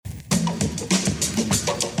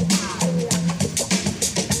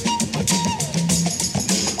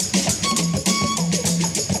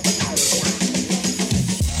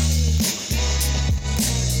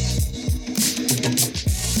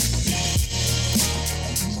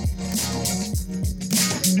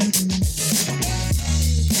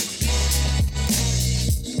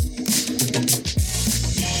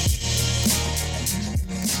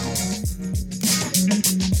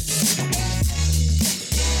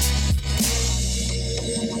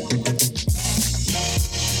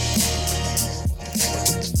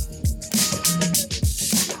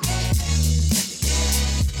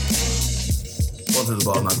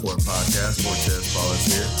Sport Podcast. Cortez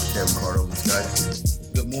Paulus here. Kevin Carter over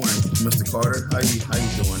Skype. Good morning, Mr. Carter. How you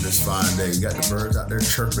doing this fine day? You got the birds out there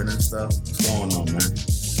chirping and stuff. What's going on, man?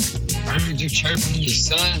 Birds are chirping. The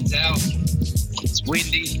sun's out. It's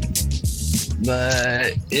windy,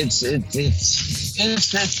 but it's an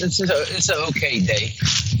okay day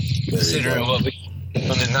considering what we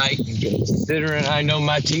did on the night. Considering I know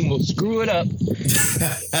my team will screw it up.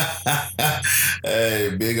 Hey,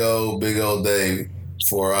 big old day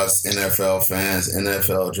for us NFL fans.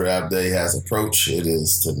 NFL Draft Day has approached. It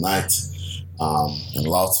is tonight in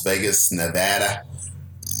Las Vegas, Nevada.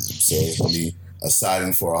 So it's going to be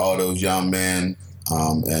exciting for all those young men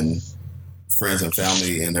and friends and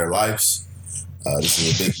family in their lives. This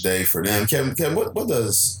is a big day for them. Kevin, what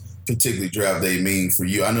does particularly Draft Day mean for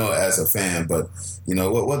you? I know as a fan, but you know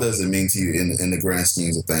what does it mean to you in the grand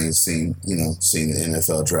schemes of things? Seeing the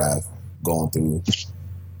NFL draft going through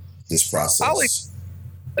this process. I always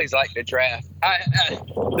like the draft.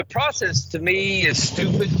 The process to me is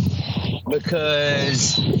stupid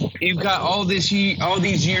because you've got all these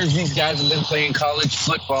years these guys have been playing college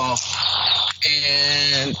football,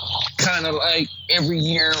 and kind of like every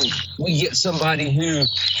year we get somebody who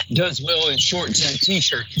does well in shorts and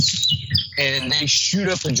t-shirts, and they shoot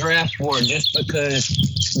up a draft board just because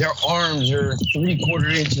their arms are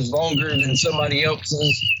 3/4 inches longer than somebody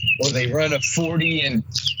else's, or they run a 40 and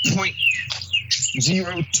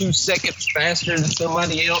 0.02 seconds faster than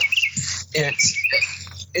somebody else.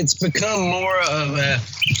 It's become more of a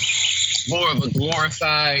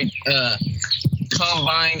glorified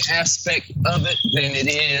combine aspect of it than it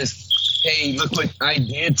is, hey, look what I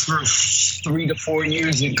did for 3 to 4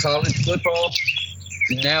 years in college football.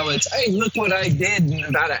 Now it's, hey, look what I did in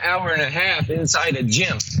about an hour and a half inside a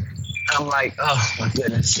gym. I'm like, oh my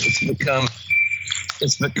goodness,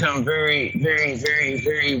 it's become very, very, very,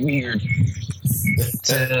 very weird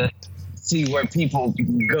to see where people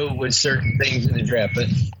go with certain things in the draft.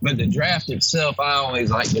 But the draft itself, I always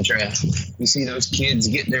like the draft. You see those kids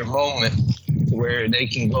get their moment where they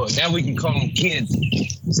can go. Now we can call them kids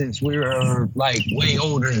since we're like way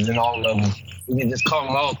older than all of them. We can just call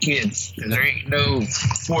them all kids because there ain't no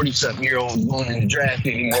 40-something-year-olds going in the draft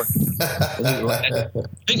anymore. I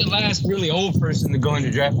think the last really old person to go in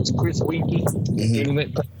the draft was Chris Weinke.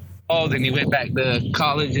 Mm-hmm. Then he went back to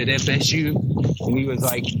college at FSU, and he was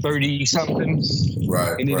like 30-something.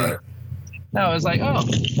 Right. I was like, oh,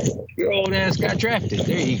 your old ass got drafted.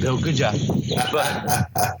 There you go. Good job. But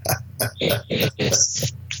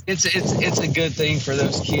it's a good thing for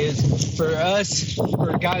those kids. For us,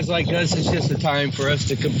 for guys like us, it's just a time for us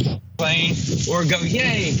to complain or go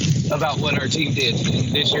yay about what our team did.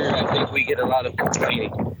 And this year, I think we get a lot of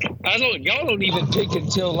complaining. Y'all don't even pick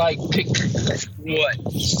until pick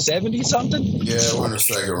 70-something? Yeah, we're in the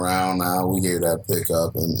second round now. We gave that pick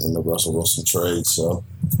up in the Russell Wilson trade. So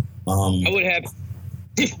I would have.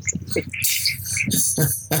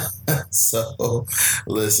 So,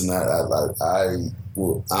 listen,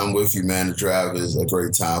 I'm with you, man. The draft is a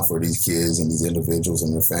great time for these kids and these individuals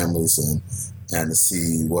and their families, and to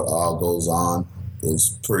see what all goes on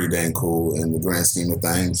is pretty dang cool in the grand scheme of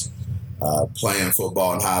things. Playing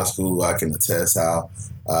football in high school, I can attest how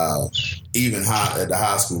even at the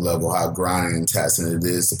high school level, how grinding and taxing it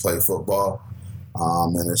is to play football.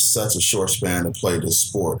 And it's such a short span to play this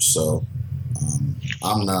sport. So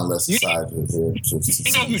I'm not less excited here.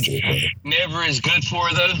 You know who never is good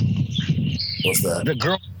for, though? What's that? The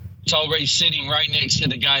girl that's already sitting right next to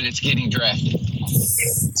the guy that's getting drafted.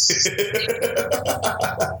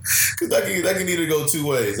 Because that can either go two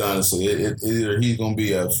ways, honestly. Either he's going to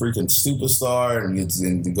be a freaking superstar and gets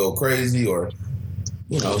to go crazy, or,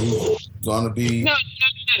 he's going to be... No,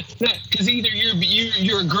 because either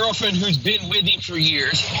you're a girlfriend who's been with him for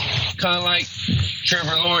years, kind of like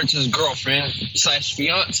Trevor Lawrence's girlfriend /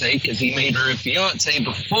 fiance, because he made her a fiance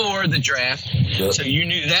before the draft, yep. So you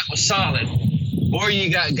knew that was solid. Or you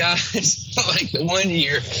got guys like the one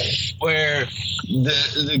year where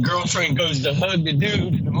the girlfriend goes to hug the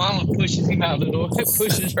dude, and the mama pushes her out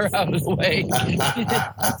of the way.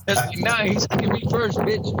 That's like, nice. Give me first,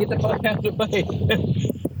 bitch. Get the fuck out of the way.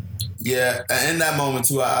 Yeah, in that moment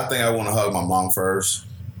too, I think I want to hug my mom first.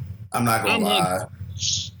 I'm not gonna lie.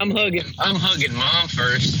 I'm hugging mom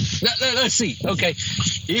first. Let's see. Okay,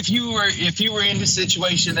 if you were in the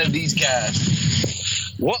situation of these guys,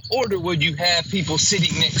 what order would you have people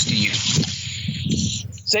sitting next to you?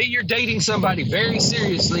 Say you're dating somebody very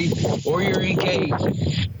seriously, or you're engaged,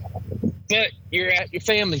 but you're at your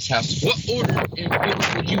family's house. What order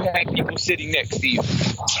would you have people sitting next to you?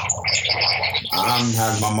 I'm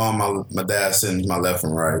having my mom, my dad sitting to my left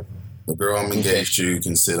and right. The girl I'm engaged to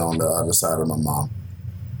can sit on the other side of my mom.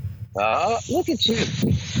 Look at you.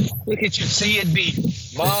 Look at you. See, it'd be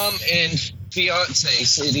mom and fiance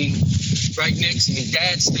sitting right next to me,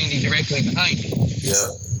 dad standing directly behind you. Yeah.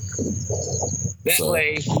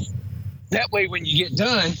 That way, when you get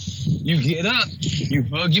done, you get up, you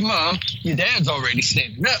hug your mom. Your dad's already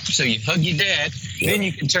standing up, so you hug your dad. Yeah. Then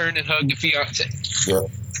you can turn and hug your fiance. Yeah.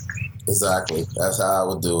 Exactly. That's how I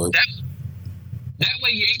would do it. That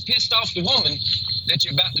way, you ain't pissed off the woman that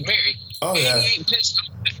you're about to marry. Oh, and yeah. You ain't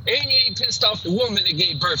pissed off the woman that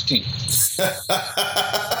gave birth to you.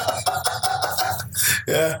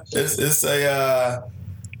 Yeah, it's a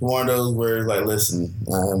one of those where it's like, listen,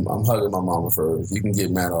 I'm hugging my mama first. You can get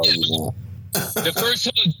mad all you want. The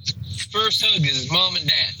first hug is mom and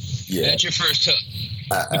dad. Yeah. That's your first hug.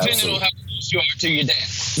 Depending on how close you are to your dad.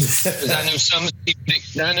 Because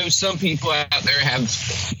I know some people out there have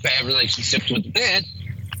bad relationships with the dad,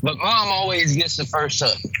 but mom always gets the first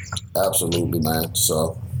hug. Absolutely, man.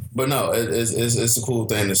 So, but no, it's a cool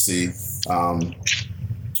thing to see. I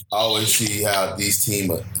always see how these teams,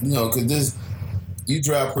 because you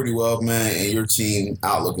draft pretty well, man, and your team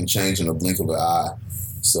outlook can change in a blink of an eye.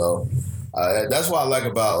 So that's what I like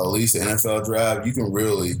about at least the NFL draft. You can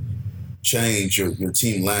really change your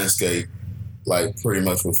team landscape like pretty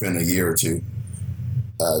much within a year or two.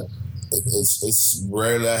 It's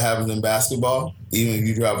rare that happens in basketball. Even if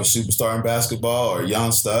you draft a superstar in basketball or a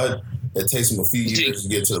young stud, it takes them a few years to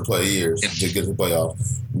get to the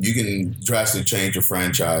playoffs. You can drastically change your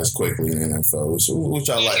franchise quickly in the NFL, which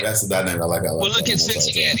I like. That's the dynamic I like. Well, look at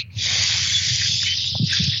Cincinnati.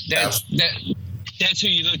 That's who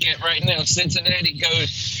you look at right now. Cincinnati goes.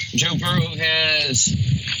 Joe Burrow has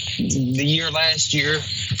the year last year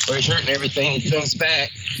where he's hurting everything. He comes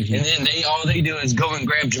back, and then all they do is go and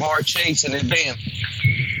grab Jamar Chase, and then bam,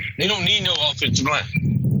 they don't need no offensive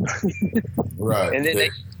line. Right. And then they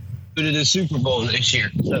go to the Super Bowl this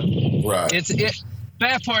year. So right.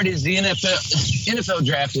 Bad part is the NFL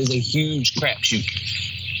draft is a huge crapshoot.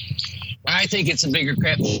 I think it's a bigger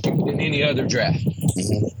crapshoot than any other draft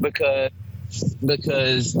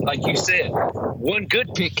because, like you said, one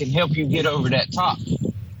good pick can help you get over that top,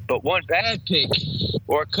 but one bad pick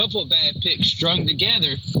or a couple of bad picks strung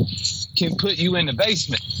together can put you in the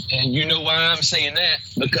basement. And you know why I'm saying that?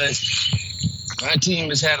 Because my team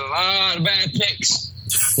has had a lot of bad picks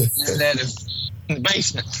that are in the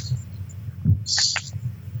basement.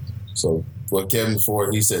 So what Kevin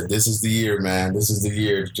Ford, he said, this is the year, man. This is the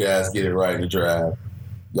year the Jazz get it right in the draft.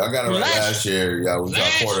 Y'all got it right last year. Y'all was our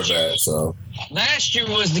quarterback. So last year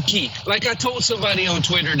was the key. Like I told somebody on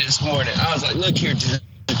Twitter this morning, I was like, look here, dude.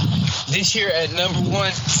 This year at number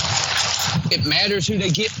one, it matters who they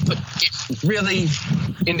get, but it really,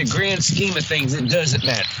 in the grand scheme of things, it doesn't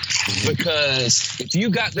matter. Because if you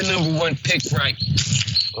got the number one pick right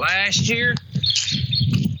last year,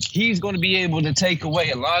 he's going to be able to take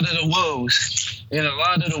away a lot of the woes and a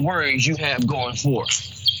lot of the worries you have going forward.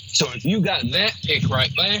 So if you got that pick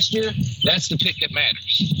right last year, that's the pick that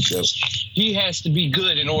matters. Yep. He has to be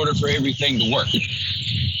good in order for everything to work.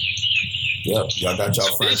 Yep, y'all got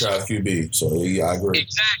y'all franchise QB, so yeah, I agree.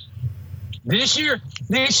 Exactly. This year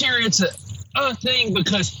it's a thing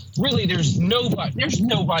because really there's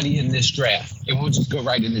nobody in this draft, and we'll just go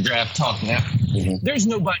right in the draft talk now. There's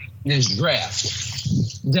nobody in this draft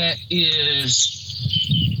that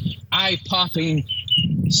is eye-popping,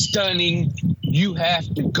 stunning. You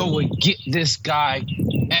have to go and get this guy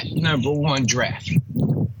at number one draft.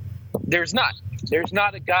 There's not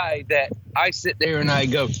a guy that I sit there and I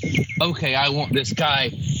go, okay, I want this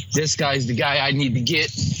guy. This guy's the guy I need to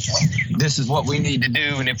get. This is what we need to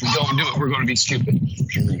do, and if we don't do it, we're going to be stupid.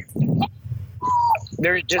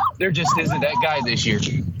 There just isn't that guy this year.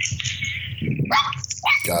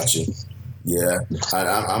 Gotcha. Yeah,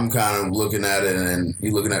 I'm kind of looking at it, and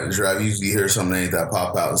you looking at the draft. You usually hear some names that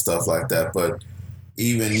pop out and stuff like that, but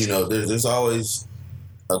even there's always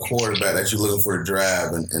a quarterback that you're looking for to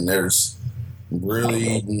draft, and there's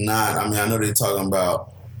really not. I mean, I know they're talking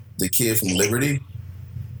about the kid from Liberty.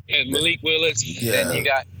 Yeah, Malik Willis. Yeah. Then you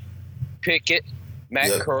got Pickett,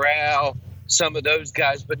 Matt Corral, some of those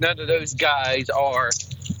guys, but none of those guys are,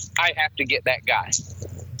 I have to get that guy.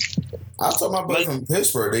 I told my buddy from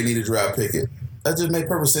Pittsburgh they need to draft Pickett. That just made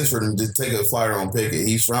perfect sense for them to take a flyer on Pickett.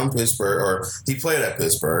 He's from Pittsburgh, or he played at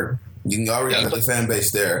Pittsburgh. You can already have the fan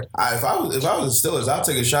base there. If I was the Steelers, I'll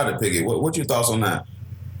take a shot at Pickett. What's your thoughts on that?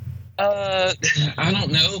 I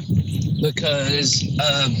don't know, because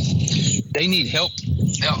they need help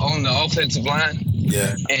on the offensive line.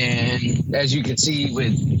 Yeah. And as you can see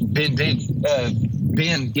with Ben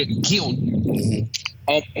getting killed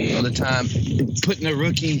all the time, putting a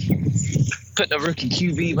rookie putting a rookie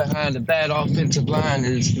QB behind a bad offensive line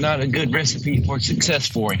is not a good recipe for success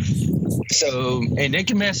for him. So, and it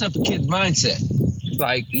can mess up a kid's mindset.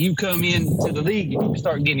 Like, you come into the league and you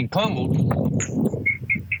start getting pummeled,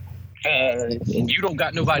 and you don't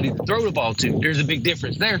got nobody to throw the ball to. There's a big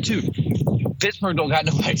difference there, too. Pittsburgh don't got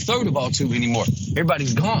nobody to throw the ball to anymore.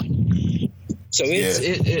 Everybody's gone. So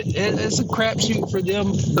it's a crapshoot for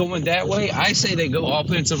them going that way. I say they go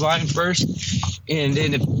offensive line first, and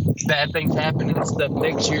then if bad things happen and stuff,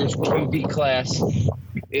 next year's QB class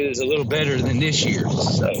is a little better than this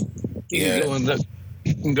year's. So you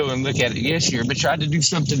can go and look at it this year, but try to do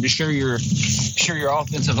something to shore your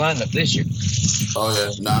offensive line up this year. Oh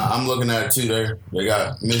yeah, I'm looking at it too. There, they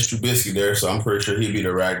got Mitch Trubisky there, so I'm pretty sure he'd be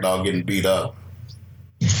the rag doll getting beat up.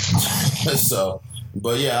 So.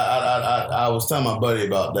 But yeah, I was telling my buddy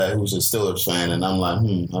about that, who's a Steelers fan, and I'm like,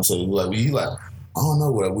 I said, he's like, I don't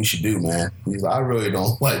know what we should do, man. He's like, I really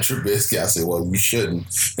don't like Trubisky. I said, well, you shouldn't.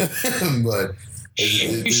 But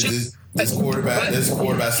this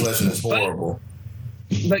quarterback selection is horrible.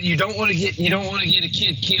 But you don't want to get a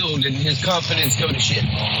kid killed and his confidence go to shit.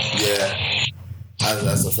 Yeah,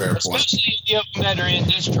 that's a fair point. Especially the that are in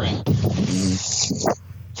this draft.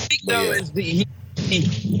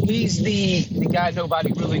 He's the guy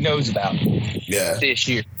nobody really knows about this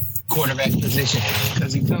year, quarterback position,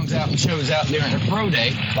 because he comes out and shows out there in a pro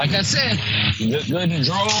day. Like I said, you look good in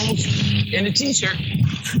drawers and a t-shirt.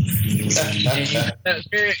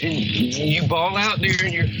 And you ball out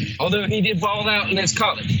there, although he did ball out in his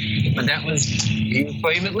college, but he was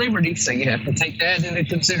playing at Liberty, so you have to take that into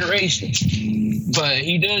consideration. But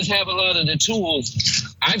he does have a lot of the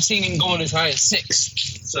tools. I've seen him going as high as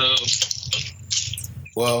 6. So.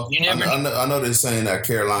 Well, I know they're saying that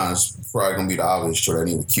Carolina's probably going to be the obvious choice. They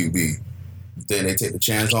need a QB. Then they take a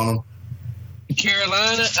chance on him?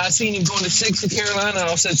 Carolina, I seen him going to 6 to Carolina. I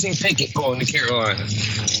also seen Pickett going to Carolina.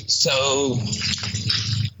 So,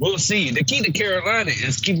 we'll see. The key to Carolina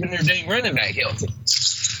is keeping their dang running back healthy.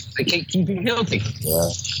 They can't keep him healthy. Yeah,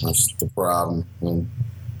 that's the problem. And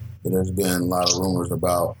there's been a lot of rumors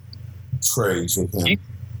about trades with him.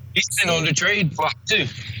 He's been on the trade block, too.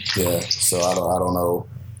 Yeah, so I don't know.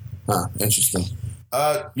 Interesting.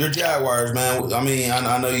 Your Jaguars, man. I mean,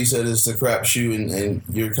 I know you said it's a crapshoot, and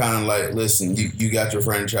you're kind of like, listen, you got your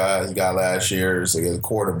franchise guy last year, so you're a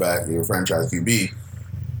quarterback, your franchise QB.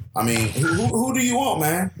 I mean, who do you want,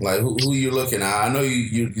 man? Like, who you looking at? I know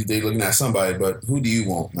they're looking at somebody, but who do you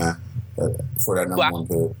want, man, for that number one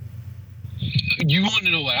pick? You want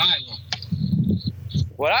to know what I want?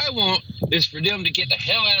 What I want is for them to get the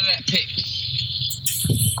hell out of that pick.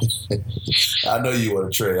 I know you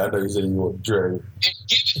want to trade. I know you said you want to trade. And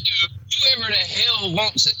give it to whoever the hell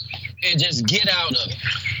wants it and just get out of it.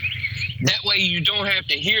 That way you don't have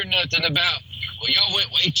to hear nothing about, well, y'all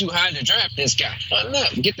went way too high to draft this guy. No,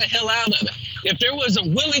 get the hell out of it. If there was a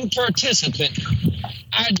willing participant,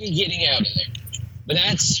 I'd be getting out of there. But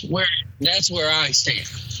that's where I stand.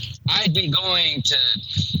 I'd be going to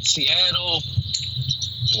Seattle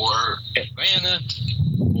or Atlanta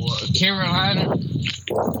or Carolina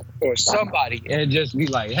or somebody and just be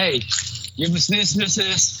like, hey, give us this,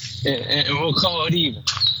 and we'll call it even.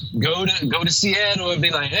 Go to Seattle and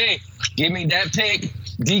be like, hey, give me that pick,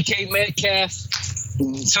 DK Metcalf,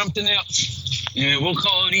 something else, and we'll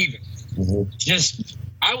call it even.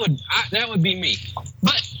 Mm-hmm. That would be me.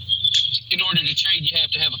 But in order to trade, you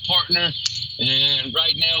have to have a partner, and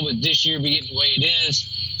right now with this year being the way it is,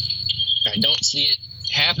 I don't see it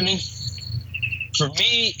happening. For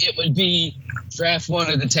me, it would be draft one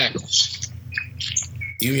of the tackles.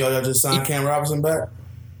 Y'all just signed Cam Robinson back?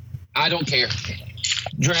 I don't care.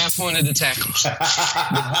 Draft one of the tackles.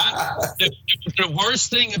 The worst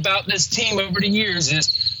thing about this team over the years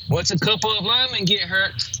is once a couple of linemen get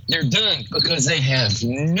hurt, they're done because they have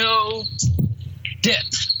no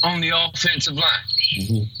depth on the offensive line.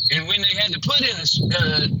 Mm-hmm. And when they had to put in a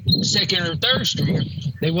second or third stringer,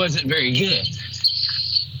 they wasn't very good.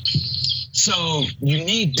 So you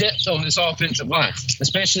need depth on this offensive line,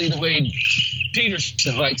 especially the way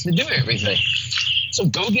Peterson likes to do everything. So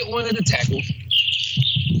go get one of the tackles,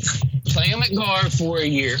 play him at guard for a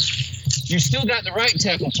year. You still got the right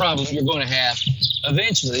tackle problem you're going to have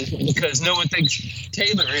eventually because no one thinks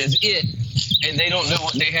Taylor is it, and they don't know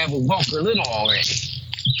what they have with Walker Little already.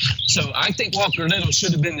 So I think Walker Little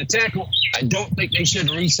should have been the tackle. I don't think they should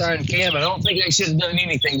have re-signed Cam. I don't think they should have done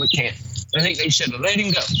anything with Cam. I think they should have let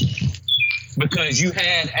him go. Because you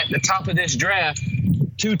had, at the top of this draft,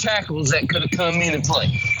 2 tackles that could have come in and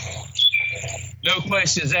played. No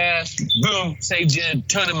questions asked. Boom, saved you a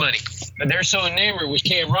ton of money. But they're so enamored with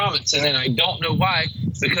Cam Robinson, and I don't know why,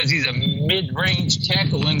 because he's a mid-range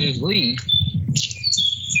tackle in this league.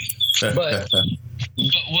 But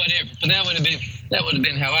whatever. But that would have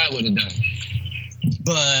been how I would have done it.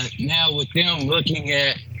 But now with them looking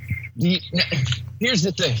at here's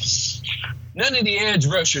the thing. None of the edge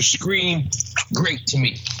rushers scream great to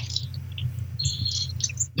me.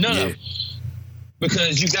 None of them.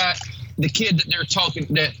 Because you got the kid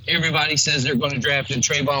that everybody says they're going to draft in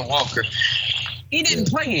Trayvon Walker. He didn't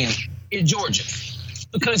play in Georgia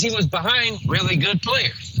because he was behind really good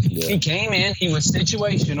players. Yeah. He came in, he was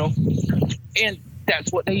situational, and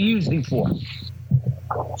that's what they used him for.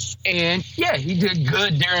 And, yeah, he did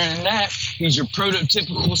good during that. He's your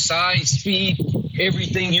prototypical size, speed,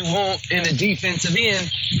 everything you want in a defensive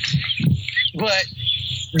end. But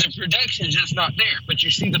the production's just not there. But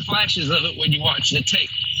you see the flashes of it when you watch the tape.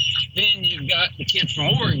 Then you've got the kid from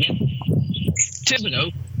Oregon,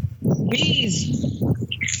 Thibodeaux.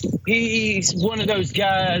 He's one of those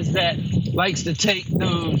guys that likes to take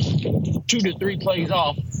those 2 to 3 plays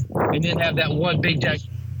off and then have that one big jack.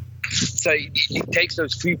 So he takes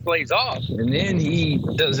those few plays off, and then he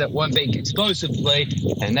does that one big explosive play,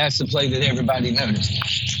 and that's the play that everybody noticed.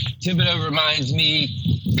 Thibodeaux reminds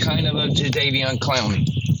me kind of Jadeveon Clowney,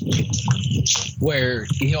 where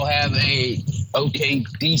he'll have a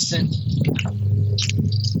decent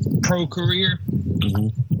pro career,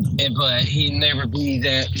 but he'd never be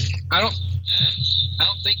that. I don't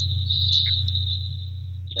think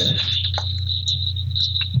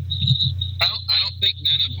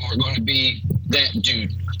none of them are going to be that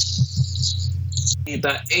dude.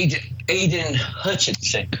 About Aiden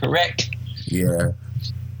Hutchinson, correct? Yeah.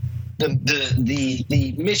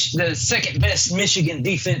 The second best Michigan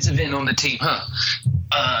defensive end on the team, huh?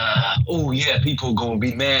 People are gonna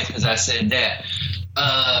be mad because I said that.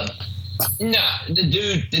 The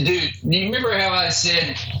dude. Do you remember how I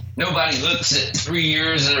said nobody looks at 3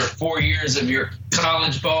 years or 4 years of your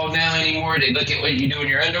college ball now anymore? They look at what you do in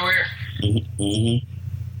your underwear. Mm-hmm.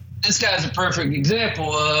 This guy's a perfect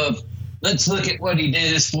example of. Let's look at what he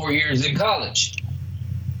did his 4 years in college.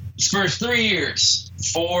 His first 3 years,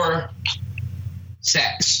 4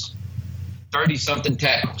 sacks, 30-something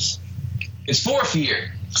tackles. His fourth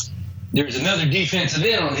year, there's another defensive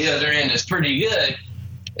end on the other end that's pretty good,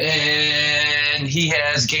 and he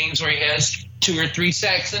has games where he has 2 or 3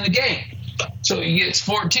 sacks in a game. So he gets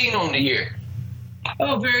 14 on the year.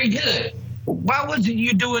 Oh, very good. Why wasn't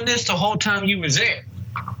you doing this the whole time you was there?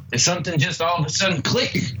 Did something just all of a sudden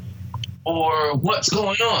click? Or what's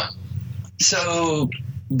going on? So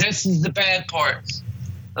this is the bad part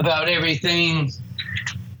about everything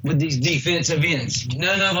with these defensive ends.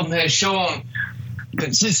 None of them has shown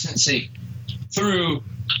consistency through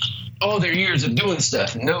all their years of doing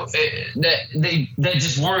stuff. No, that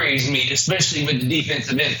just worries me, especially with the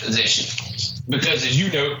defensive end position. Because as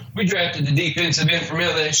you know, we drafted the defensive end from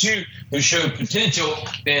LSU who showed potential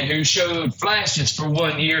and who showed flashes for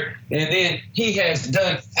 1 year, and then he has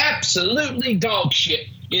done absolutely dog shit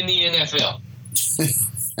in the NFL.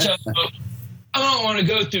 So I don't want to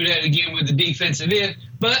go through that again with the defensive end,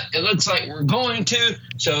 but it looks like we're going to,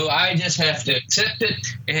 so I just have to accept it,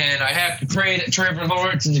 and I have to pray that Trevor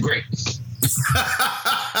Lawrence is great.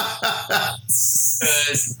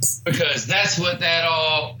 Because that's what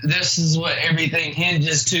this is what everything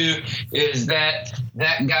hinges to, is that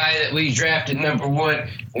guy that we drafted number 1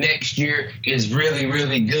 next year is really,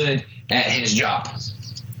 really good at his job.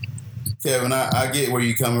 Kevin, I get where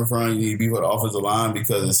you're coming from. You need to be with the offensive line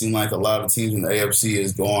because it seems like a lot of teams in the AFC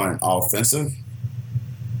is going offensive.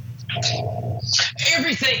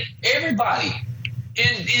 Everybody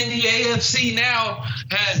in the AFC now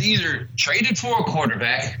has either traded for a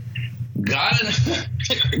quarterback, got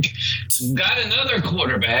another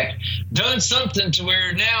quarterback, done something to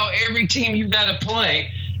where now every team you've got to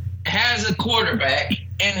play has a quarterback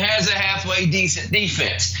and has a halfway decent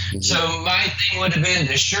defense. Mm-hmm. So my thing would have been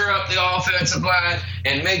to shore up the offensive line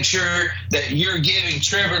and make sure that you're giving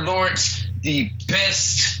Trevor Lawrence the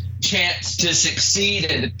best chance to succeed,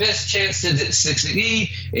 and the best chance to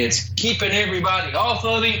succeed is keeping everybody off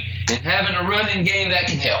of him and having a running game that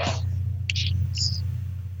can help.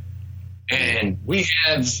 And we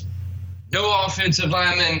have no offensive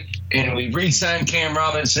lineman, and we re-signed Cam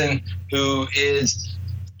Robinson, who is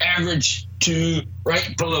average to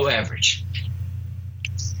right below average.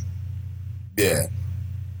 Yeah.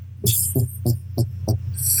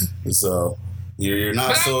 So you're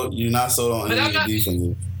not sold on any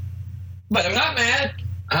defense. But I'm not mad.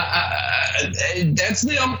 That's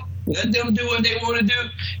them. Let them do what they want to do.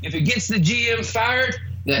 If it gets the GM fired,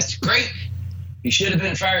 that's great. He should have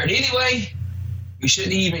been fired anyway. We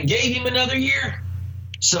shouldn't even gave him another year.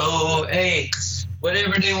 So, hey,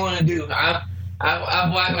 whatever they want to do, I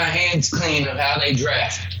wipe my hands clean of how they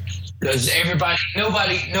draft. Because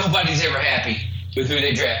nobody's ever happy with who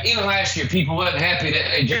they draft. Even last year, people wasn't happy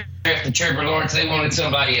that they drafted Trevor Lawrence. They wanted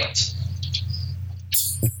somebody else.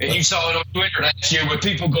 And you saw it on Twitter last year where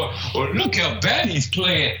people go, well, look how bad he's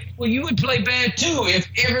playing. Well, you would play bad too if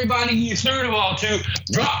everybody you threw the ball to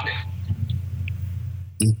dropped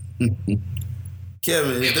it.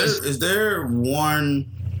 Kevin, is there one?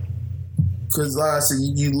 Because like I said,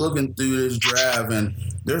 you looking through this draft, and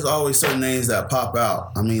there's always certain names that pop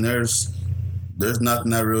out. I mean, there's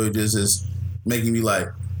nothing that really just is making me like,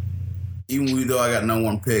 even though I got no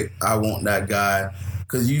one pick, I want that guy.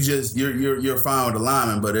 Because you're fine with the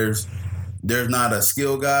lineman, but there's not a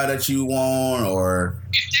skill guy that you want, or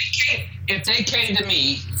if they came to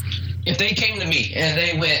me and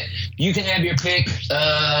they went, you can have your pick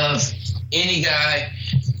of any guy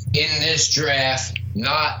in this draft,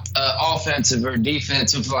 not offensive or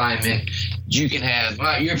defensive lineman. You can have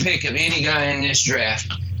your pick of any guy in this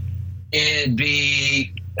draft. It'd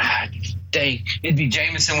be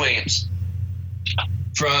Jameson Williams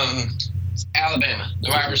from Alabama, the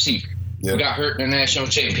wide receiver, who got hurt in the national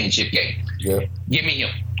championship game. Yep. Give me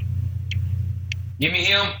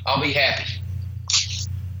him. I'll be happy.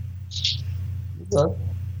 Okay.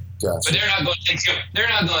 Gotcha. But they're not going to take him. They're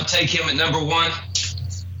not going to take him at number one.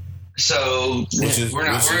 So we're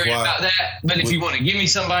not worried about that. But if you want to give me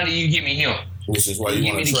somebody, you give me him. Which is why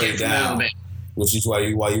you want to trade down. Which is why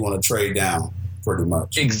you want to trade down, pretty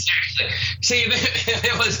much. Exactly. See,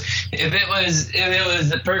 if it was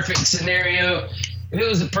the perfect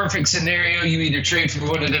scenario, you either trade for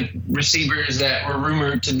one of the receivers that were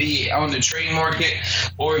rumored to be on the trade market,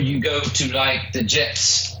 or you go to like the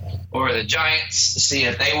Jets or the Giants to see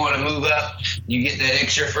if they want to move up. You get that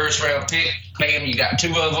extra first round pick. Bam, you got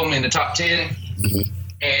two of them in the top 10,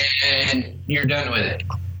 and you're done with it.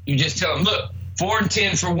 You just tell them, look, 4 and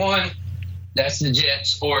 10 for one, that's the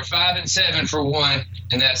Jets, or 5 and 7 for one,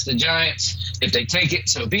 and that's the Giants. If they take it,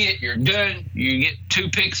 so be it. You're done. You get 2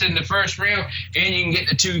 picks in the first round, and you can get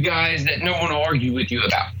the 2 guys that no one will argue with you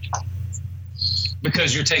about,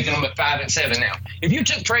 because you're taking them at 5 and 7 now. If you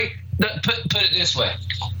took put it this way,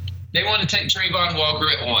 they want to take Trayvon Walker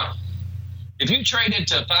at 1. If you traded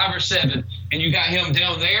to 5 or 7 and you got him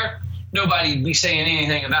down there, nobody would be saying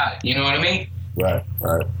anything about it. You know what I mean? Right.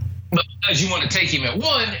 But because you want to take him at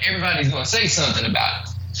 1, everybody's going to say something about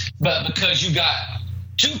it. But because you got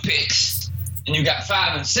 2 picks and you got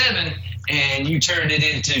 5 and 7 and you turned it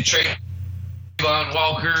into Trayvon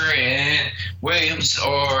Walker and Williams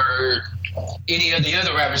or any of the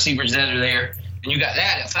other wide receivers that are there, and you got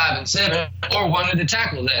that at 5 and 7, or one of the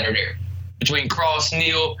tackles that are there between Cross,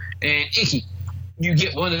 Neal, and Ickey. You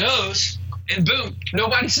get one of those, and boom,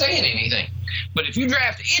 nobody's saying anything. But if you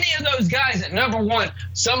draft any of those guys at number 1,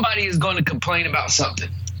 somebody is going to complain about something.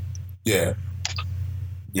 Yeah.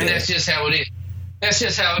 And that's just how it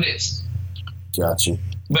is. Gotcha.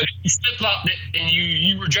 But if you flip-flopped it and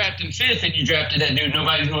you were drafting 5th and you drafted that dude,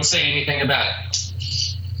 nobody's going to say anything about it.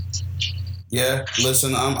 Yeah,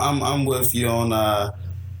 listen, I'm with you on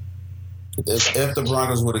if the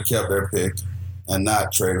Broncos would have kept their pick and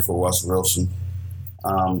not traded for Russell Wilson,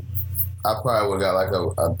 I probably would have got like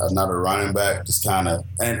another running back, just kind of.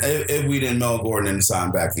 And if we didn't know Gordon didn't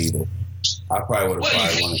sign back either, I probably would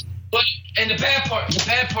have wanted. But and the bad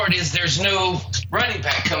part is there's no running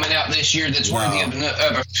back coming out this year that's worthy of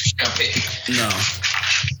a pick. No,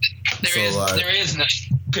 there is none,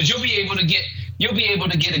 because you'll be able to get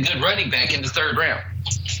a good running back in the 3rd round.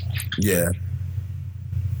 Yeah,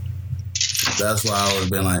 that's why I would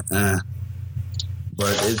have been like, eh.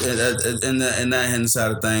 But in that hand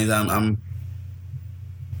side of things, I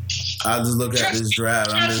just look at this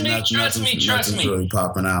draft. Nothing's really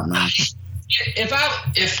popping out, man. If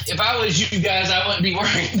I was you guys, I wouldn't be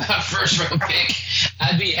worried about first round pick.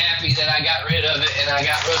 I'd be happy that I got rid of it and I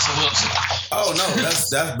got Russell Wilson. Oh no, that's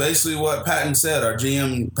basically what Patton said. Our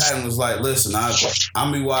GM Patton was like, "Listen,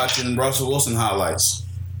 I'll be watching Russell Wilson highlights."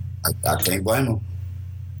 I can't blame him.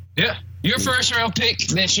 Yeah, your first round pick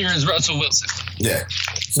this year is Russell Wilson. Yeah,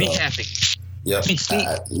 be happy. Yep. Be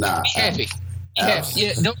happy.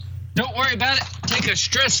 Yeah, don't worry about it. Take a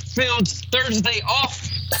stress-filled Thursday off.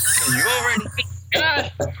 You already God.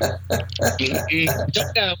 You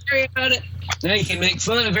don't gotta worry about it. Now you can make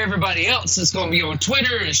fun of everybody else that's gonna be on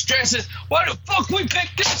Twitter and stressing. Why the fuck we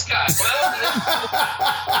picked this guy? Well,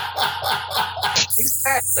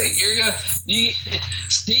 exactly.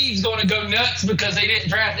 Steve's gonna go nuts because they didn't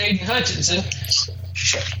draft Aiden Hutchinson.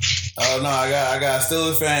 Oh no, I got a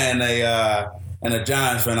Steelers fan and a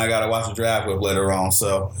Giants fan I gotta watch the draft with later on.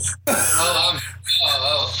 So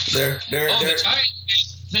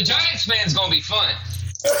the Giants fan's gonna be fun.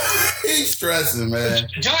 He's stressing, man.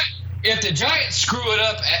 if the Giants screw it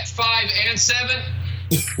up at 5 and 7,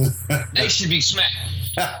 they should be smacked.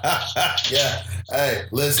 Yeah. Hey,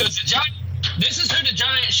 listen. Because this is who the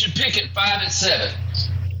Giants should pick at 5 and 7.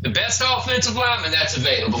 The best offensive lineman that's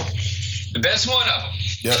available. The best one of them.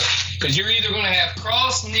 Yep. Because you're either going to have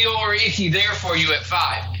Cross, Neal, or Icky there for you at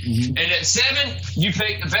 5. Mm-hmm. And at 7, you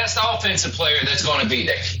pick the best offensive player that's going to be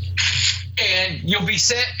there. And you'll be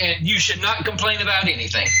set, and you should not complain about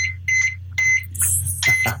anything.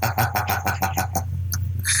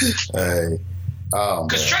 Hey. Oh,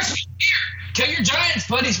 because trust me, tell your Giants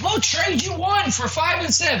buddies, we'll trade you 1 for 5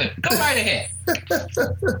 and 7. Go right ahead.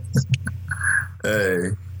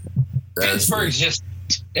 Hey. Pittsburgh's just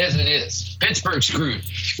as it is. Pittsburgh's screwed.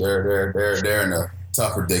 They're in a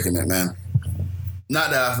tough predicament, man. Not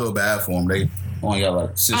that I feel bad for them. They only got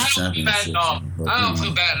like 6 championships. I don't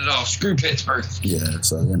feel bad at all. Screw Pittsburgh. Yeah,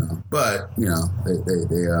 so but they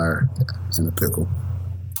are in a pickle.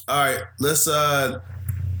 All right, let's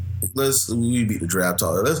we beat the draft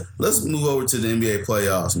talk. Let's move over to the NBA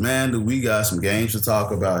playoffs, man. We got some games to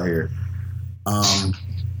talk about here.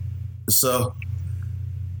 So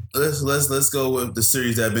let's go with the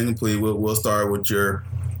series that have been completed. We'll start with your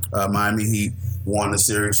Miami Heat won the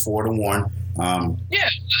series 4-1.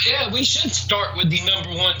 Yeah, we should start with the number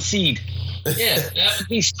 1 seed. Yeah, that would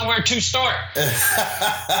be somewhere to start.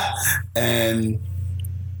 and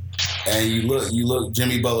you look.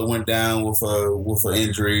 Jimmy Butler went down with an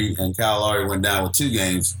injury, and Kyle Lowry went down with 2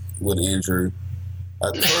 games with an injury.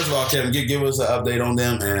 First of all, Kevin, give us an update on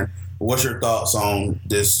them, and what's your thoughts on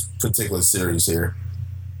this particular series here?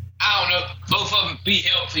 I don't know. Both of them be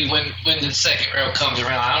healthy when the second round comes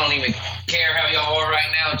around. I don't even care how y'all are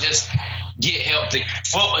right now. Just get healthy.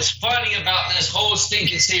 What was funny about this whole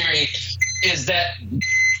stinking series is that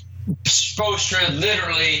Spoelstra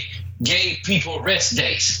literally gave people rest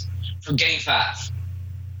days for Game 5.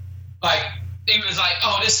 Like, he was like,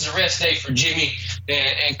 oh, this is a rest day for Jimmy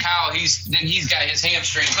and Kyle. He's got his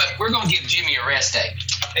hamstring, but we're going to give Jimmy a rest day.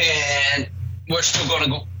 And we're still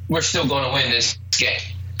going to win this game.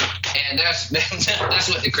 And that's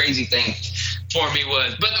what the crazy thing for me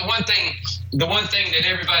was. But the one thing that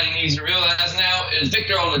everybody needs to realize now is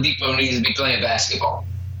Victor Oladipo needs to be playing basketball.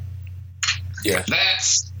 Yeah.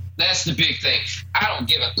 That's the big thing. I don't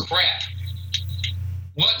give a crap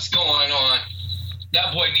what's going on.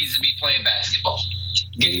 That boy needs to be playing basketball.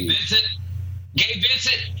 Gabe Vincent,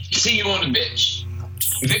 see you on the bench.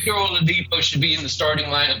 Victor Oladipo should be in the starting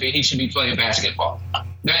lineup, and he should be playing basketball.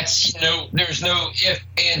 There's no if,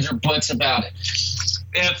 ands, or buts about it.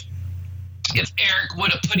 If Eric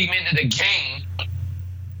would have put him into the game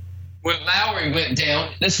when Lowry went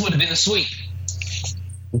down, this would have been a sweep.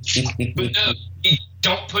 But no, he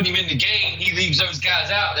don't put him in the game. He leaves those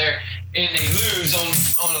guys out there, and they lose on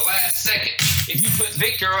the last second. If you put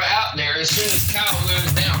Victor out there, as soon as Kyle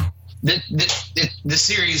goes down, the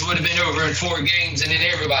series would have been over in 4 games, and then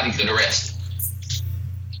everybody could have rested.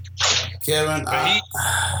 Kevin,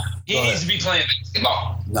 he needs to be playing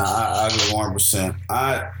basketball. Nah, I agree 100%.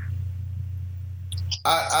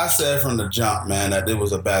 I said from the jump, man, that it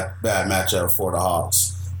was a bad matchup for the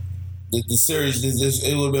Hawks. The series,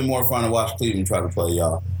 it would have been more fun to watch Cleveland try to play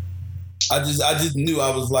y'all. I just knew,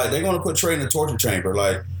 I was like, they're going to put Trey in the torture chamber.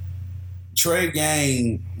 Like, Trey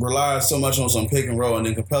Gang relied so much on some pick and roll, and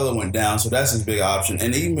then Capella went down, so that's his big option.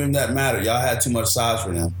 And even in that matter, y'all had too much size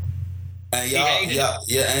for them. And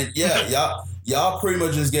y'all pretty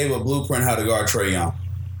much just gave a blueprint how to guard Trae Young.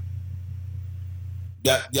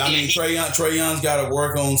 Trae Young's got to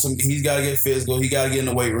work on some. He's got to get physical. He got to get in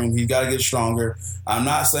the weight room. He's got to get stronger. I'm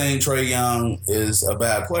not saying Trae Young is a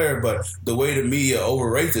bad player, but the way the media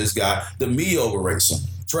overrate this guy, the media overrates him.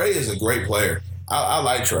 Trae is a great player. I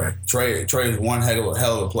like Trae. Trae is one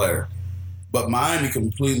hell of a player. But Miami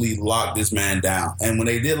completely locked this man down. And when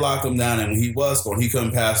they did lock him down, and when he was scoring, he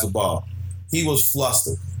couldn't pass the ball. He was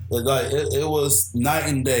flustered. It was night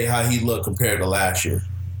and day how he looked compared to last year.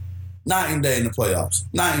 Night and day in the playoffs.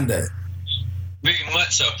 Night and day. Very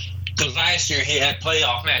much so. Because last year he had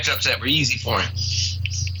playoff matchups that were easy for him.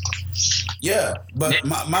 Yeah, but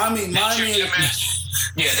Miami. That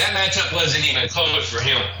matchup wasn't even close for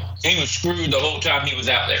him. He was screwed the whole time he was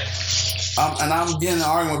out there. And I'm getting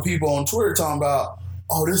arguing with people on Twitter talking about,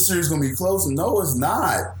 oh, this series is going to be close. And no, it's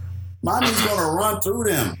not. Miami's going to run through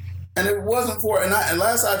them. And it wasn't for – and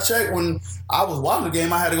last I checked, when I was watching the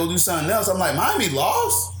game, I had to go do something else. I'm like, Miami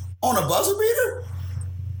lost on a buzzer beater?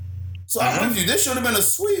 So I'm with you. This should have been a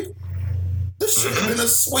sweep. This should have been a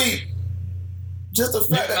sweep. Just the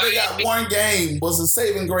fact that they got one game was a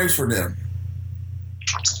saving grace for them.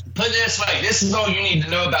 Put it this way, this is all you need to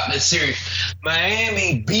know about this series.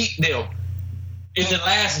 Miami beat them in the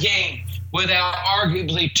last game without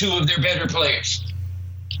arguably two of their better players.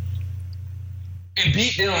 And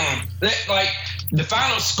beat them. Like, the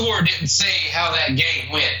final score didn't say how that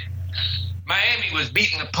game went. Miami was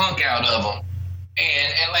beating the punk out of them,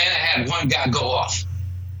 and Atlanta had one guy go off.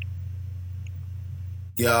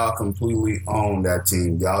 Y'all completely owned that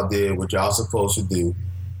team. Y'all did what y'all supposed to do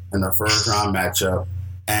in the first round matchup.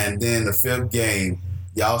 And then the fifth game,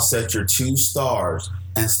 y'all set your two stars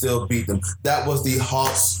and still beat them. That was the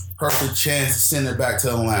Hawks' perfect chance to send it back to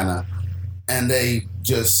Atlanta. And they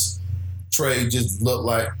Trey just looked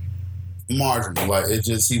like marginal. Like,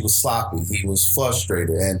 he was sloppy. He was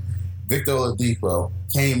frustrated. And Victor Oladipo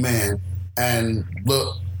came in and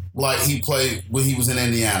looked like he played when he was in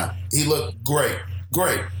Indiana. He looked great.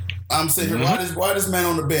 I'm sitting here. Why this man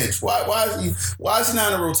on the bench? Why is he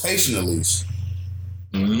not in a rotation at least?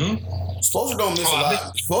 Mm-hmm. Spoelstra don't miss a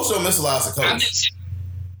lot. Spoelstra don't miss a lot as a coach.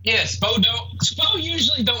 Yeah, Spo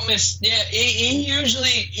usually don't miss. Yeah,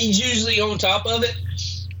 he's usually on top of it.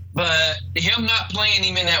 But him not playing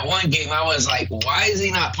him in that one game, I was like, why is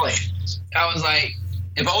he not playing? I was like,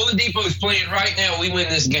 if Oladipo's playing right now, we win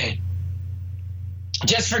this game.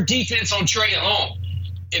 Just for defense on Trey alone.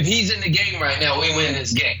 If he's in the game right now, we win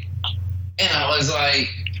this game. And I was like,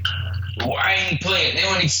 why ain't he playing? Then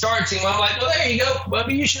when he starts him, I'm like, well, there you go,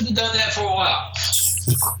 Bubby. You should have done that for a while.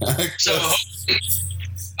 So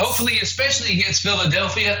hopefully, especially against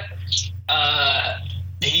Philadelphia,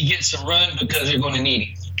 he gets a run because they're going to need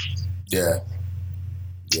him. Yeah.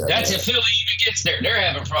 That's if Philly even gets there. They're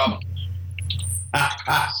having problems. Like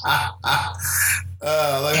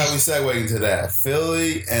how we segue into that.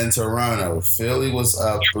 Philly and Toronto. Philly was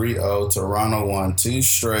up 3-0. Toronto won 2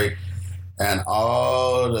 straight. And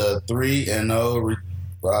all the 3-0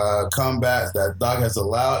 comebacks that Doc has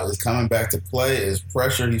allowed is coming back to play. Is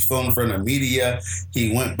pressure he's feeling in front of the media.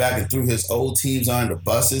 He went back and threw his old teams on the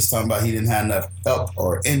buses, talking about he didn't have enough help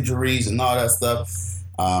or injuries and all that stuff.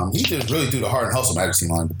 He just really threw the heart and hustle Magic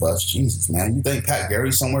team on the bus. Jesus, man. You think Pat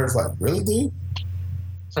Garry somewhere is like, really, dude?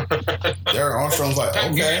 Derek Armstrong's like,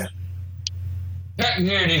 okay. Pat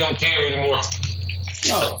Garry don't care anymore.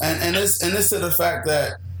 No, and it's to the fact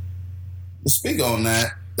that, to speak on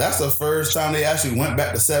that, that's the first time they actually went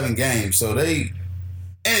back to 7 games. So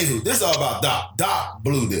anywho, this is all about Doc. Doc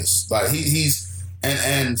blew this. Like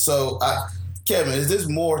so Kevin, is this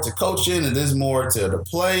more to coaching? Is this more to the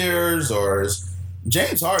players, or is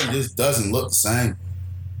James Harden just doesn't look the same?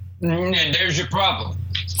 And there's your problem.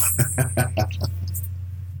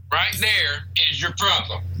 Right there is your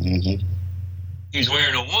problem. Mm-hmm. He's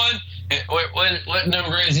wearing a 1. What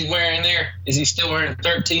number is he wearing there? Is he still wearing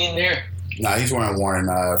 13 there? Nah, he's wearing 1 in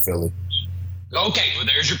Philly. Okay, well,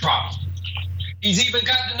 there's your problem. He's even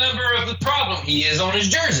got the number of the problem he is on his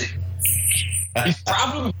jersey. He's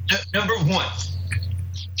problem number 1.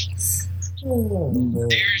 Oh,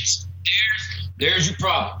 there's your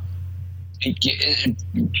problem.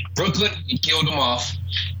 Brooklyn, he killed them off.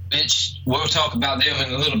 Which we'll talk about them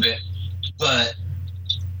in a little bit. But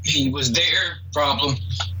he was there, problem.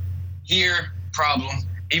 Here, problem.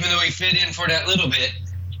 Even though he fit in for that little bit,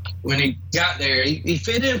 when he got there, he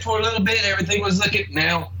fit in for a little bit. Everything was looking.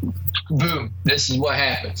 Now, boom, this is what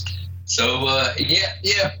happens. So,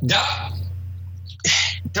 yeah,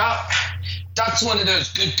 Doc's one of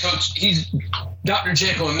those good coaches. He's Dr.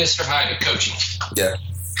 Jekyll and Mr. Hyde of coaching. Yeah.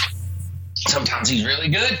 Sometimes he's really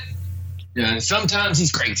good. And sometimes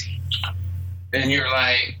he's crazy. And you're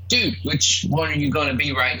like, dude, which one are you going to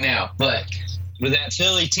be right now? But with that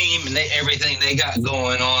Philly team and everything they got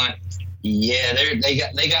going on, yeah, they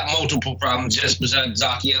got multiple problems just besides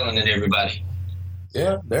Doc yelling at everybody.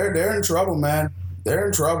 Yeah, they're in trouble, man. They're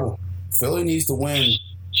in trouble. Philly needs to win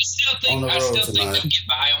on the road tonight. Think they'll get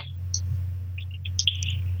by them.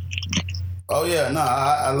 Oh yeah, no,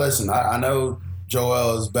 I listen. I know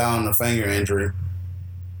Joel is bound a finger injury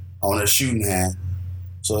on his shooting hand,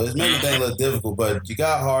 so it's making things a little difficult. But you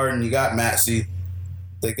got Harden, you got Maxey,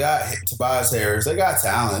 they got Tobias Harris, they got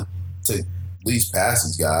talent to at least pass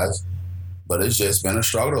these guys. But it's just been a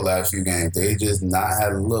struggle the last few games. They just not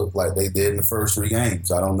hadn't looked like they did in the first 3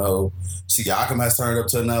 games. I don't know. Siakam has turned up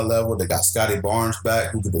to another level. They got Scotty Barnes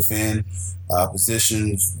back who could defend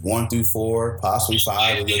positions 1 through 4, possibly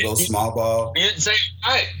 5 if they go small ball. You didn't say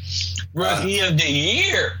right. Rookie of the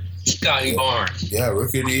year, Scotty Barnes. Yeah,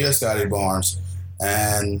 rookie of the year, Scotty Barnes.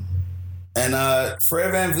 And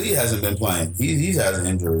Fred VanVleet hasn't been playing. He's had an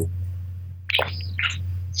injury.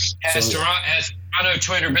 Has Toronto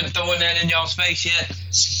Twitter been throwing that in y'all's face yet?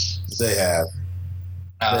 They have.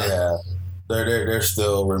 They have. They're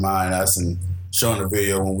still reminding us and showing the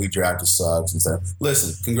video when we drafted Suggs and stuff.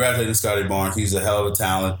 Listen, congratulations, Scotty Barnes. He's a hell of a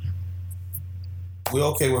talent. we're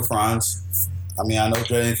okay with Franz. I mean, I know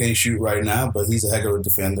Jaden can't shoot right now, but he's a heck of a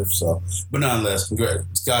defender. So, but nonetheless,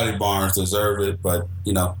 Scotty Barnes deserved it. But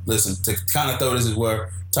listen, to kind of throw this is where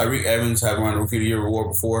Tyreek Evans have won the Rookie of the Year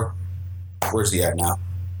award before. Where's he at now?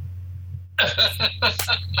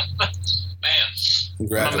 Man,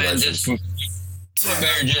 Congratulations.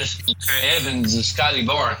 Just Evans and Scotty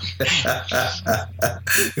Barnes.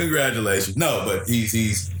 Congratulations. No, but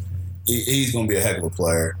he's going to be a heck of a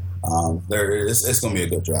player. It's going to be a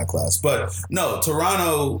good draft class. But no,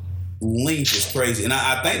 Toronto length is crazy. And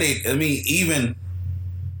I think even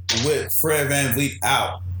with Fred VanVleet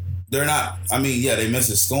out, they're not, they missed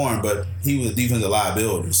his scoring, but he was a defensive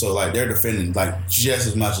liability. So, they're defending, just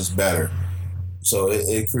as much as better. So,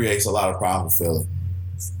 it creates a lot of problems for Philly.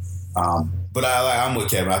 But I'm with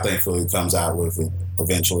Kevin. I think Philly comes out with it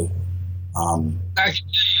eventually. I can tell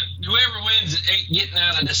you, whoever wins it ain't getting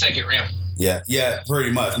out of the second round. Yeah,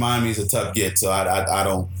 pretty much. Miami's a tough get, so I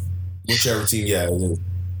don't. Whichever team,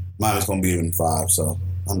 Miami's going to beat them in 5. So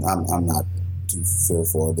I'm not too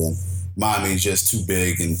fearful of them. Miami's just too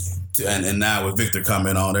big, and now with Victor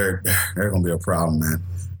coming on, they're going to be a problem, man.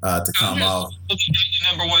 To come off. Looking at the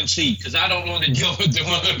number 1 seed because I don't want to deal with them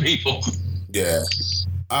other people. Yeah.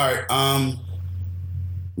 All right.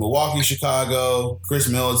 Milwaukee, Chicago. Chris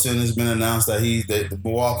Middleton has been announced that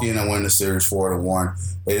Milwaukee and win the series 4-1.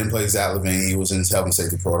 They didn't play Zach LaVine. He was in health and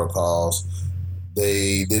safety protocols.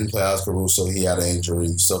 They didn't play Oscar Caruso. He had an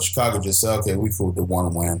injury. So Chicago just said, okay, we cool to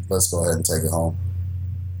 1-win. Let's go ahead and take it home.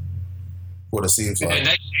 What it seems like.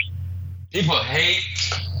 And people hate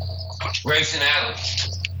Grayson Allen.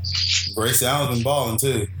 Grayson Allen's been balling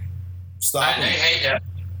too. Stop him. They hate that.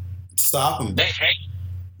 Stop him. They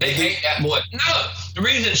hate that boy. No, the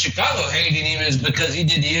reason Chicago hated him is because he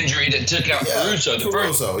did the injury that took out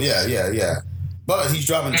Caruso. Yeah. But he's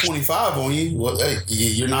dropping 25 on you. Well, hey,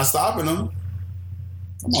 you're not stopping him.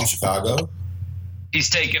 Come on, Chicago. He's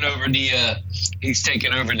taken over the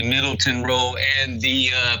Middleton role and the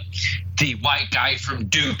white guy from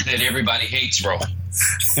Duke that everybody hates role.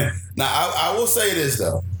 Now, I will say this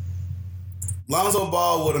though. Lonzo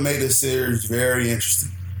Ball would have made this series very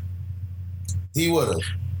interesting. He would have.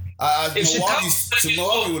 If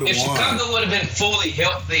Milwaukee would have won. If Chicago would have been fully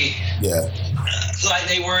healthy, like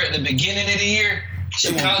they were at the beginning of the year,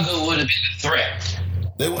 Chicago would have been a threat.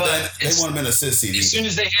 They wouldn't have been a 6 seed. As soon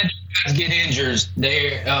as they had guys get injured,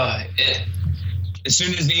 as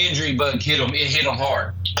soon as the injury bug hit them, it hit them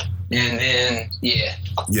hard, and then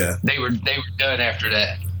they were done after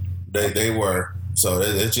that. They were. So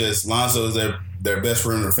it's just Lonzo is their best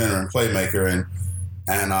perimeter defender and playmaker,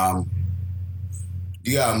 and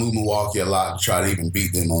you gotta move Milwaukee a lot to try to even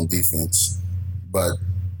beat them on defense. But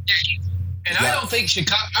I don't think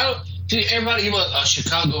Chicago. Everybody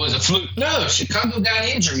Chicago is a fluke. No, Chicago got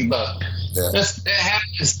injury bug. Yeah.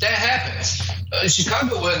 That happens.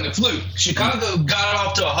 Chicago wasn't a fluke. Chicago got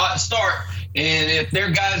off to a hot start, and if their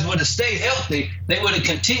guys would have stayed healthy, they would have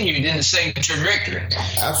continued in the same trajectory.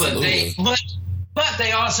 Absolutely. But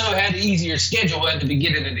they also had an easier schedule at the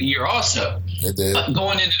beginning of the year also. They did. But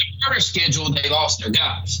going into the harder schedule, they lost their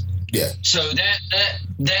guys. Yeah. So that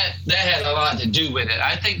had a lot to do with it.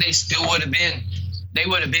 I think they still would have been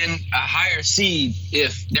a higher seed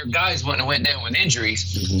if their guys wouldn't have went down with injuries.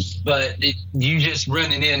 Mm-hmm. But you just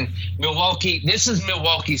running in Milwaukee. This is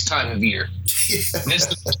Milwaukee's time of year.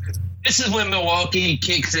 This is when Milwaukee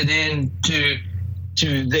kicks it into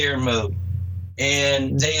their mode,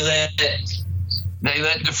 and they let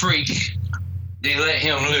the freak. They let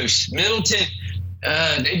him loose. Middleton,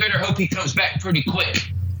 they better hope he comes back pretty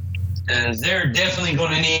quick. They're definitely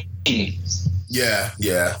going to need him. Yeah.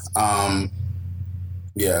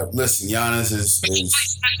 Listen, Giannis is. They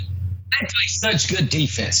play such good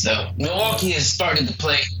defense, though. Milwaukee has started to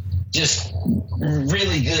play just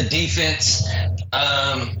really good defense.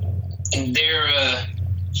 And they'll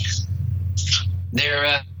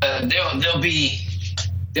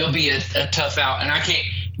be a tough out, and I can't.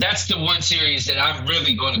 That's the one series that I'm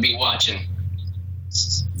really going to be watching.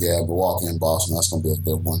 Yeah, Milwaukee and Boston. That's going to be a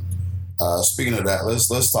good one. Speaking of that,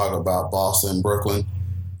 let's talk about Boston and Brooklyn.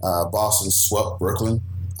 Boston swept Brooklyn.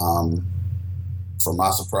 For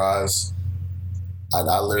my surprise,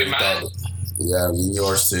 I literally thought, and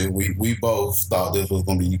yours too. We both thought this was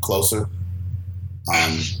going to be closer.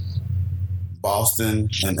 Boston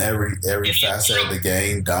in every facet of the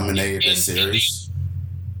game dominated the series.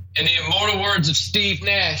 In the immortal words of Steve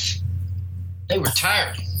Nash, they were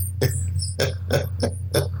tired.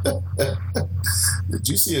 Did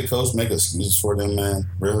you see a coach make excuses for them, man?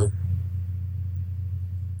 Really?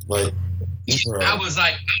 Like, bro. I was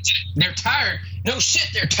like, they're tired. No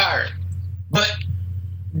shit, they're tired. But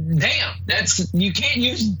damn, you can't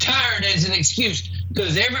use tired as an excuse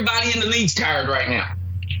because everybody in the league's tired right now.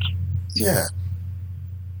 Yeah.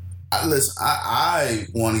 I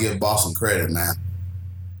want to give Boston credit, man.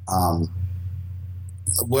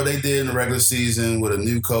 What they did in the regular season with a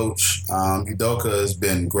new coach, Udoka has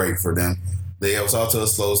been great for them. They was off to a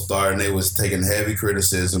slow start, and they was taking heavy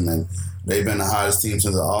criticism, and they've been the hottest team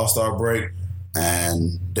since the All-Star break,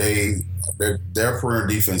 and their perimeter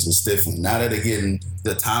defense is stiffening. Now that they're getting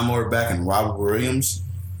the Time Lord back and Robert Williams,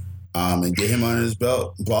 and get him under his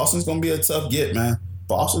belt, Boston's going to be a tough get, man.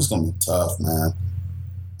 Boston's going to be tough, man.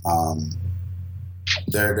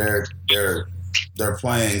 They're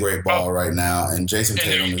playing great ball right now, and Jason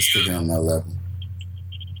Tatum is kicking on that level.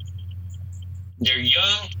 They're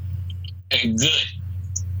young and good.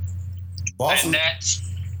 Boston. And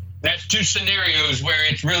that's two scenarios where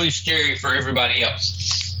it's really scary for everybody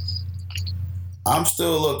else. I'm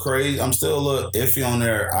still a little crazy. I'm still a little iffy on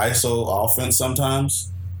their ISO offense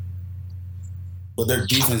sometimes. But their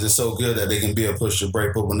defense is so good that they can be a push to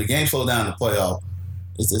break. But when the game slows down in the playoff,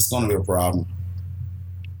 it's going to be a problem.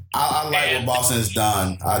 I like what Boston has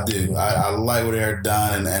done. I do. I like what they're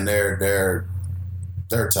done, and they're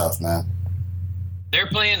tough, man. They're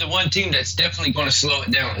playing the one team that's definitely going to slow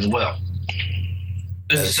it down as well.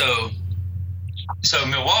 Yes. So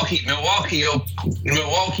Milwaukee can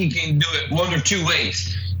do it one or two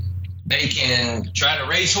ways. They can try to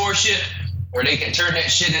racehorse it, or they can turn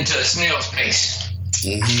that shit into a snail's pace.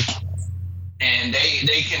 Mm-hmm. And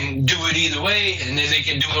they can do it either way, and then they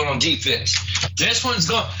can do it on defense. This one,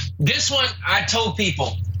 I told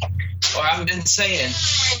people, or I've been saying,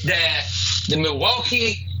 that the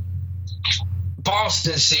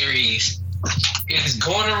Milwaukee-Boston series is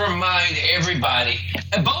going to remind everybody,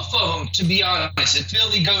 and both of them, to be honest, if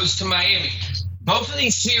Philly goes to Miami, both of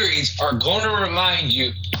these series are going to remind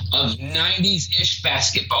you of 90s-ish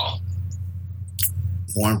basketball.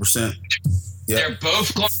 100%. Yep. They're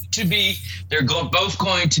both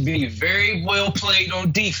going to be very well played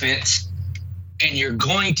on defense, and you're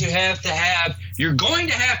going to have to have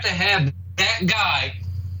that guy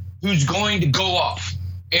who's going to go off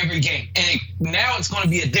every game. And now it's going to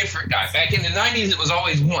be a different guy. Back in the 90s, it was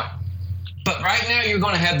always one. But right now, you're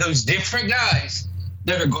going to have those different guys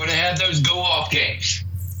that are going to have those go-off games.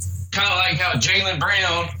 Kind of like how Jaylen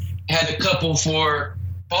Brown had a couple for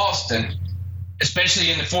Boston,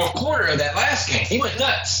 especially in the fourth quarter of that last game. He went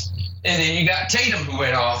nuts. And then you got Tatum who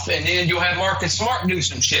went off, and then you'll have Marcus Smart do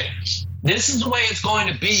some shit. This is the way it's going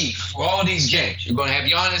to be for all these games. You're going to have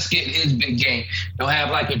Giannis get his big game. You'll have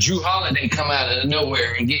like a Drew Holiday come out of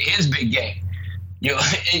nowhere and get his big game. You know,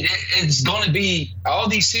 it's going to be – all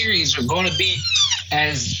these series are going to be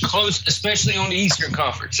as close, especially on the Eastern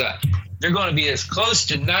Conference side. They're going to be as close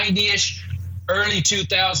to 90-ish, early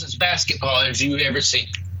 2000s basketball as you've ever seen.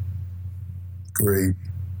 Agreed.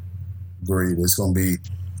 It's going to be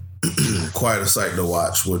quite a sight to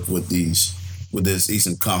watch with this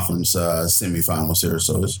Eastern Conference semifinals here.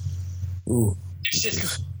 So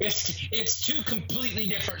it's two completely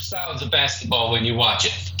different styles of basketball when you watch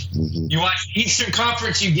it. Mm-hmm. You watch Eastern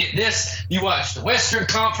Conference, you get this. You watch the Western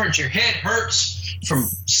Conference, your head hurts from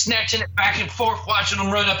snatching it back and forth, watching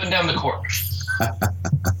them run up and down the court.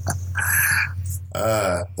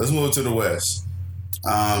 Let's move to the West.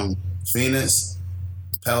 Phoenix,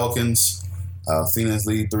 Pelicans. Phoenix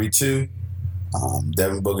lead 3-2.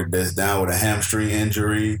 Devin Booker is down with a hamstring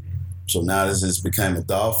injury. So now this has become a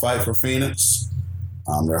dogfight for Phoenix.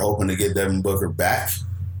 They're hoping to get Devin Booker back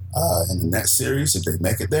in the next series if they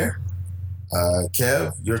make it there.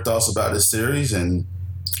 Kev, your thoughts about this series and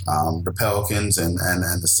the Pelicans and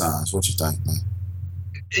the Suns. What you think, man?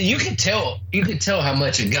 You can tell how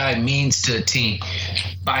much a guy means to a team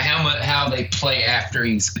by how they play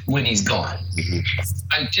when he's gone. Mm-hmm.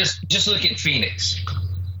 Like just look at Phoenix.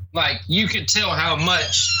 Like you can tell how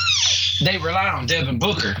much they rely on Devin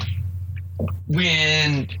Booker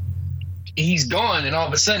when he's gone, and all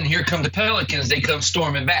of a sudden here come the Pelicans. They come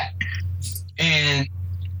storming back, and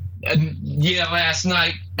last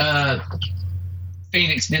night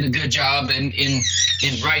Phoenix did a good job in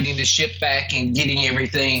riding the ship back and getting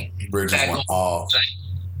everything Bridges back went off.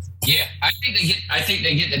 Yeah, I think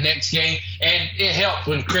they get the next game, and it helped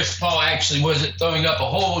when Chris Paul actually wasn't throwing up a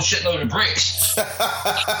whole shitload of bricks.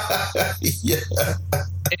 Yeah,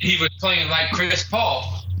 and he was playing like Chris Paul.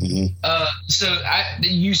 Mm-hmm. So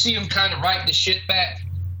you see him kind of right the shit back.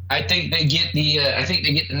 I think they get the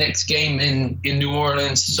next game in New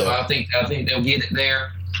Orleans. So yeah. I think they'll get it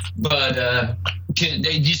there. But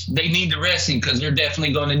they need the resting because they're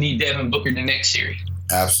definitely going to need Devin Booker the next series.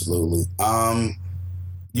 Absolutely.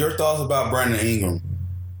 Your thoughts about Brandon Ingram?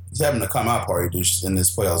 He's having a come out party in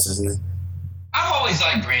this playoffs, isn't he? I've always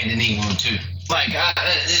liked Brandon Ingram too. Like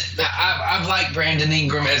I've liked Brandon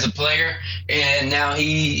Ingram as a player, and now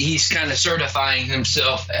he's kind of certifying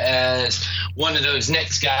himself as one of those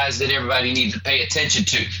next guys that everybody needs to pay attention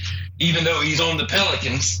to. Even though he's on the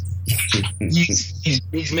Pelicans,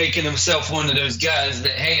 he's making himself one of those guys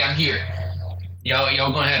that, hey, I'm here.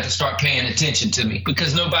 Y'all gonna have to start paying attention to me,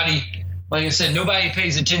 because nobody. Like I said, nobody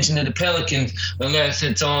pays attention to the Pelicans unless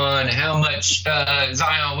it's on how much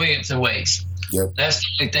Zion Williamson weighs. Yep. That's the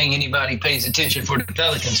only thing anybody pays attention for the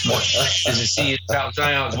Pelicans for, is to see about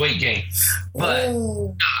Zion's weight gain. But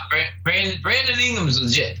Brandon Ingram's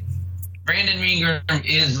legit. Brandon Ingram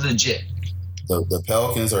is legit. The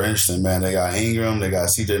Pelicans are interesting, man. They got Ingram, they got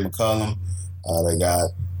CJ McCollum, they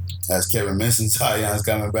got, as Kevin mentioned, Zion's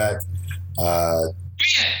coming back.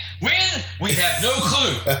 When? We have no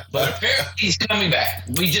clue. But apparently he's coming back.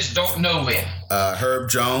 We just don't know when. Herb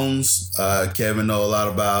Jones, Kevin know a lot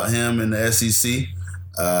about him in the SEC,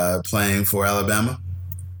 playing for Alabama.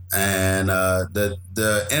 And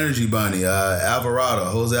the Energy Bunny,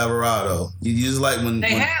 Jose Alvarado. You just like when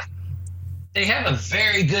they have a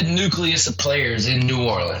very good nucleus of players in New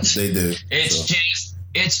Orleans. They do. It's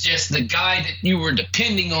just the guy that you were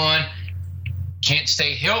depending on can't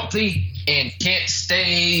stay healthy and can't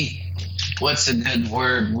stay, what's the good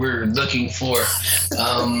word we're looking for? He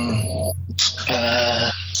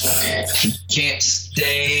can't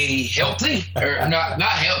stay healthy, or not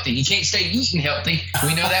healthy. He can't stay eating healthy.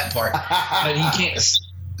 We know that part, but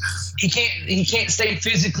he can't stay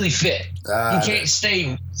physically fit. He can't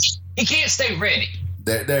stay ready.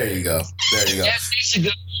 There you go. That's a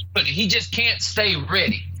good, but he just can't stay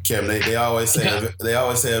ready. Kevin, they always say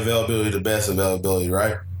availability the best availability,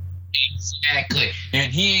 right? Exactly.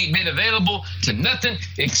 And he ain't been available to nothing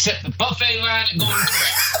except the buffet line at Golden Corral.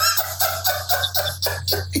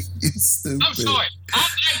 You stupid. I'm sorry.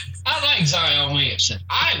 I like Zion Williamson.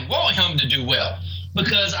 I want him to do well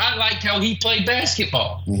because I liked how he played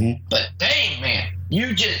basketball. Mm-hmm. But dang, man,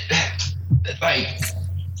 you just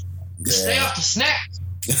stay off the snacks.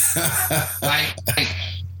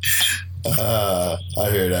 I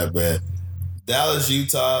hear that, man. Dallas,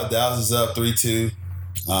 Utah. Dallas is up 3-2.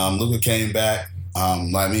 Luka came back.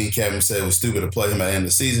 Like me and Kevin said, it was stupid to play him at the end of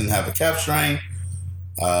the season, have a cap strain.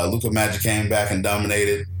 Luka Magic came back and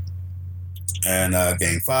dominated. And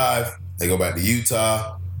game 5, they go back to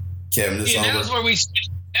Utah. Kevin, that was where we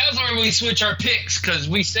switch our picks, because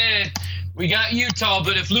we said we got Utah,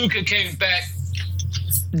 but if Luka came back,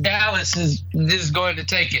 Dallas is going to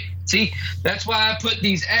take it. See, that's why I put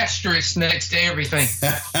these asterisks next to everything.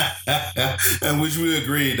 And which we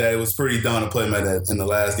agreed that it was pretty dumb to play him in the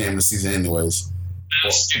last game of the season anyways.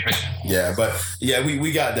 Stupid. Yeah, but yeah,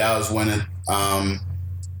 we got Dallas winning.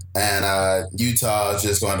 And Utah is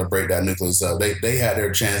just going to break that nucleus up. They had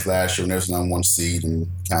their chance last year when there was number 1 seed and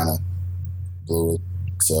kind of blew it.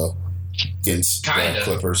 So against the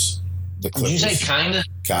Clippers. Did you say kind of?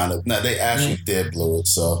 Kind of. No, they actually did blow it.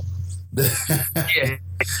 So yeah,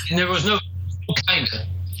 there was no kind of.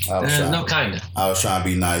 No kind of. I was trying to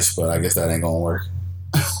be nice, but I guess that ain't gonna work.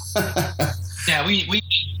 Yeah, we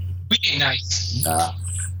ain't nice. Nah.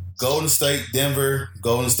 Golden State, Denver.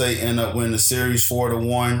 Golden State end up winning the series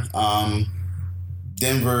 4-1.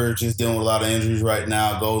 Denver just dealing with a lot of injuries right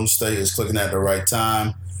now. Golden State is clicking at the right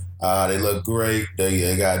time. They look great.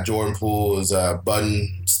 They got Jordan Poole as a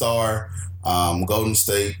budding star. Golden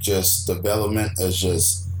State just development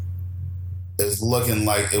is looking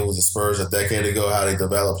like it was the Spurs a decade ago, how they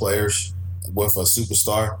develop players with a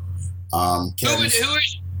superstar.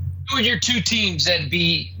 Who are your 2 teams that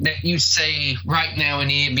you say right now in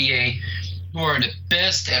the NBA who are the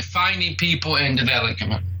best at finding people and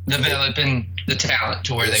developing the talent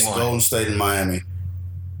to where they want? Golden State and Miami.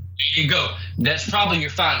 There you go. That's probably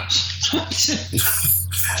your finals.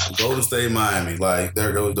 Golden State, Miami, like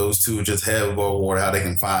those 2 just head above water how they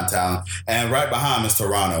can find talent. And right behind them is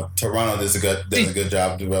Toronto. Toronto does a good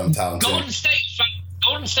job developing talent. Golden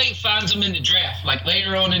State finds them in the draft. Like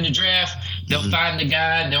later on in the draft, they'll find the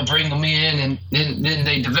guy and they'll bring them in, and then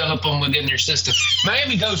they develop them within their system.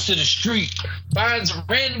 Miami goes to the street, finds a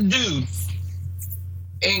random dude,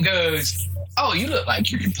 and goes, "Oh, you look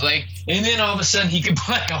like you can play." And then all of a sudden he can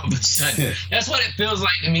play all of a sudden. That's what it feels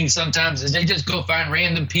like to me sometimes, is they just go find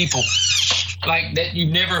random people like that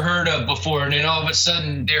you've never heard of before, and then all of a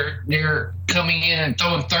sudden they're coming in and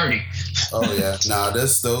throwing 30. Oh yeah.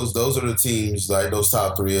 Those are the teams, like those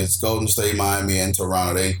top 3 is Golden State, Miami, and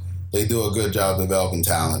Toronto. They do a good job developing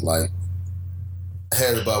talent, like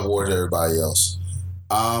head above water to everybody else.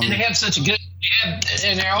 And they have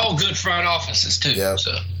and they're all good front offices too. Yeah.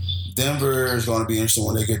 So. Denver is going to be interesting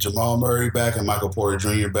when they get Jamal Murray back and Michael Porter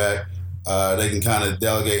Jr. back. They can kind of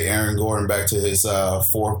delegate Aaron Gordon back to his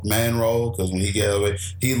fourth man role because when he got away,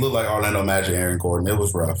 he looked like Orlando Magic Aaron Gordon. It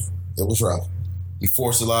was rough. He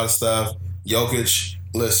forced a lot of stuff. Jokic,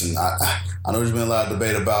 listen, I know there's been a lot of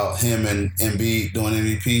debate about him and Embiid doing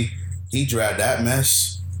MVP. He dragged that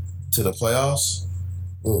mess to the playoffs.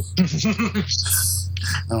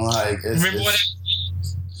 I'm like, remember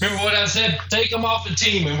what I said? Take them off the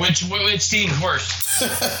team, and which team's worse?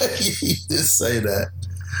 You did say that.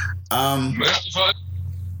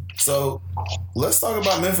 So let's talk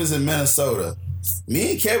about Memphis and Minnesota.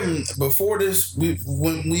 Me and Kevin, before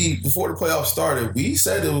the playoffs started, we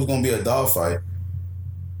said it was going to be a dogfight.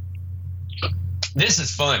 This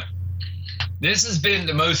is fun. This has been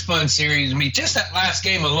the most fun series. I mean, just that last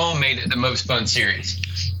game alone made it the most fun series.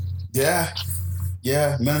 Yeah.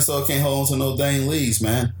 Minnesota can't hold on to no dang leads,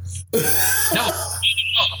 man. No,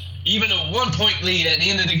 even a 1-point lead at the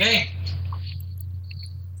end of the game.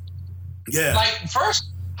 Yeah. Like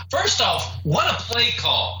first off, what a play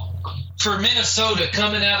call for Minnesota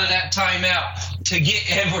coming out of that timeout to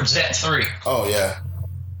get Edwards that three. Oh yeah.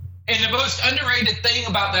 And the most underrated thing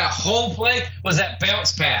about that whole play was that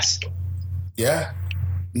bounce pass. Yeah.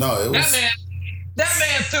 No, it was that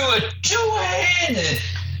man threw a two-handed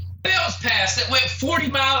bounce pass that went 40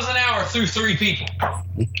 miles an hour through three people.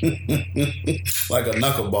 Like a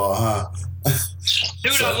knuckleball, huh?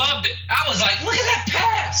 Dude, I loved it. I was like, look at that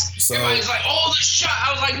pass. Everybody's like, oh, the shot.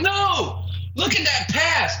 I was like, no, look at that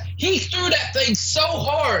pass. He threw that thing so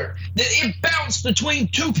hard that it bounced between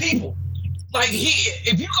two people. Like,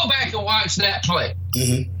 if you go back and watch that play,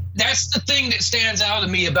 that's the thing that stands out to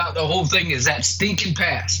me about the whole thing is that stinking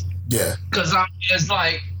pass. Yeah. Because I was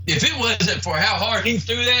like, if it wasn't for how hard he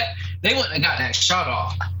threw that, they wouldn't have got that shot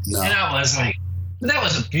off. No. And I was like, that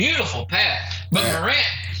was a beautiful pass. But Morant,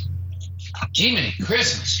 Jiminy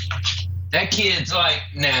Christmas, that kid's like,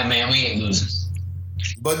 nah, man, we ain't losing.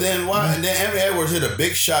 But then why? And then Anthony Edwards hit a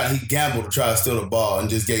big shot. And he gambled to try to steal the ball and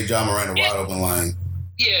just gave John Morant a wide open lane.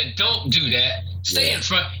 Yeah, don't do that. Stay in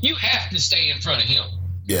front. You have to stay in front of him.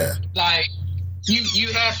 Yeah. Like,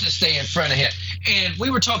 you have to stay in front of him. And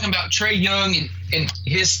we were talking about Trae Young and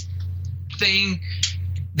his thing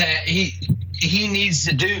that he needs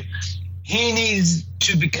to do. He needs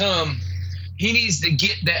to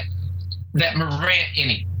get that Morant in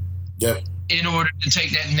him. Yep. In order to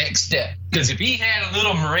take that next step. Because if he had a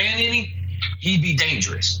little Morant in him, he'd be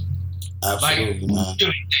dangerous. Absolutely, man.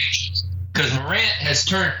 Because Morant has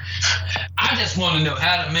turned. I just want to know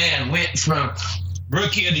how the man went from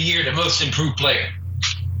Rookie of the Year to Most Improved Player.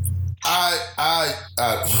 I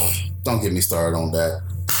don't get me started on that.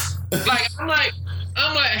 I'm like,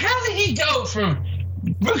 how did he go from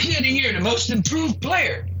Rookie of the Year to Most Improved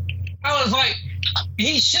Player? I was like,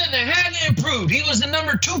 he shouldn't have had to improve. He was the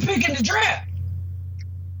number 2 pick in the draft.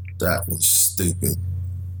 That was stupid.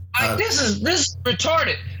 Like, this is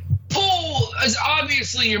retarded. Poole is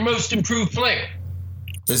obviously your most improved player.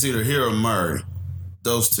 It's either here or Murray.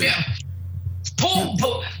 Those two. Yeah. Poole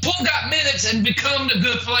got minutes and become the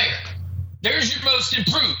good player. There's your most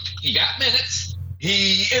improved. He got minutes.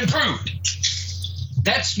 He improved.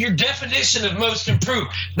 That's your definition of most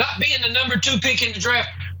improved. Not being the number 2 pick in the draft,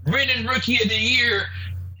 winning Rookie of the Year,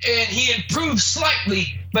 and he improved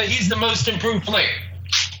slightly, but he's the most improved player.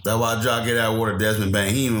 That's why Jock get out water Desmond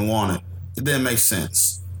Bain. He didn't even want it. It didn't make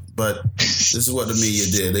sense. But this is what the media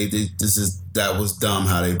did. That was dumb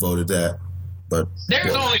how they voted that. But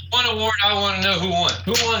there's only one award I want to know who won.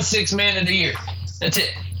 Who won 6th Man of the Year? That's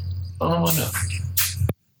it. All I want to know.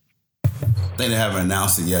 I think they haven't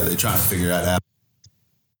announced it yet. They're trying to figure it out.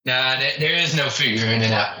 Nah, there is no figuring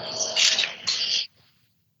it out.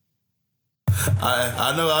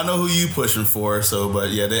 I know who you pushing for. So, but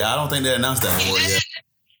yeah, I don't think they announced that award yet.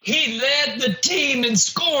 He led the team in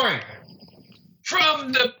scoring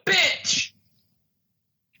from the bench.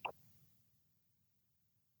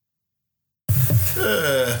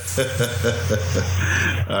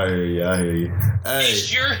 I hear you. Hey.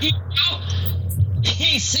 He's your hero.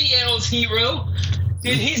 He's Seattle's hero.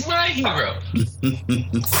 And he's my hero.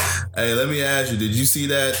 Hey, let me ask you, did you see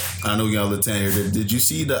that? I know you're on the 10 here. Did you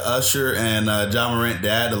see the Usher and John Morant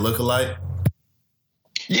dad, the lookalike?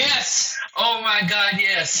 Yes. Oh, my God,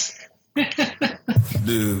 yes.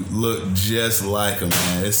 Dude, look just like him,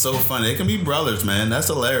 man. It's so funny. They can be brothers, man. That's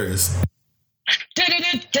hilarious. The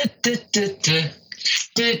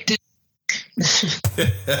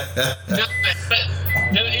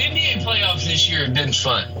NBA playoffs this year have been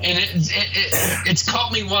fun, and it's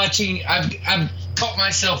caught me watching. I've caught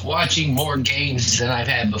myself watching more games than I've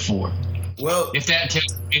had before. Well, if that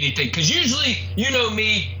tells you anything, because usually, you know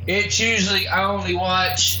me, it's usually I only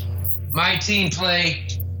watch my team play,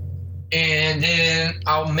 and then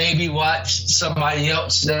I'll maybe watch somebody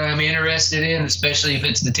else that I'm interested in, especially if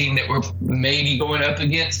it's the team that we're maybe going up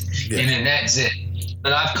against, and then that's it.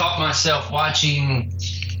 But I've caught myself watching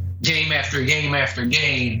game after game after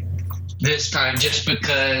game this time just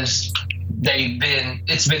because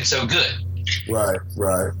it's been so good. Right.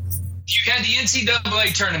 You had the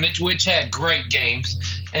NCAA tournament, which had great games,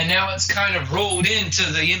 and now it's kind of rolled into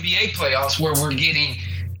the NBA playoffs where we're getting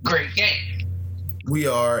great games. We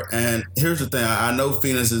are, and here's the thing. I know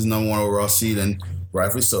Phoenix is number 1 overall seed, and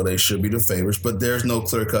rightfully so, they should be the favorites, but there's no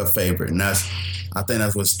clear-cut favorite, and I think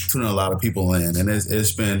that's what's tuning a lot of people in, and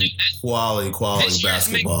it's been quality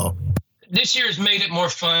basketball. This year's made it more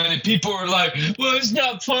fun, and people are like, well, it's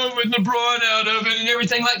not fun with LeBron out of it and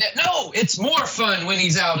everything like that. No, it's more fun when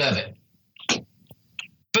he's out of it.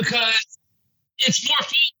 Because it's more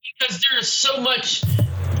fun because there is so much.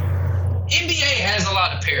 NBA has a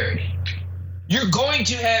lot of parity. You're going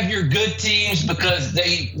to have your good teams because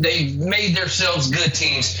they made themselves good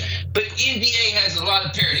teams. But NBA has a lot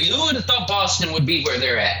of parity. Who would have thought Boston would be where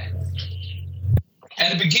they're at?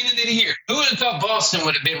 At the beginning of the year, who would have thought Boston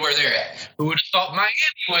would have been where they're at? Who would have thought Miami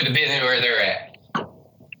would have been where they're at?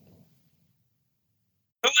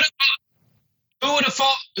 Who would have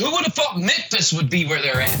thought Memphis would be where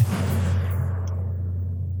they're at?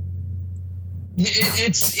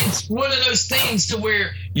 It's one of those things to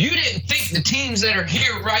where you didn't think the teams that are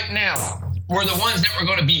here right now were the ones that were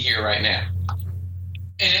going to be here right now.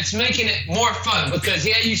 And it's making it more fun because,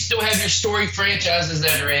 you still have your story franchises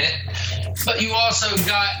that are in it, but you also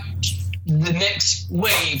got the next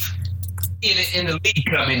wave in the league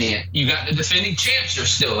coming in. You got the defending champs are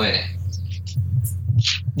still in it.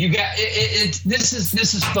 You got this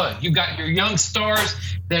is fun. You got your young stars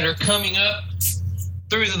that are coming up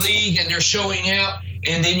through the league and they're showing out,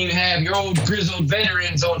 and then you have your old grizzled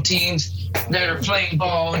veterans on teams that are playing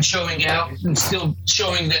ball and showing out and still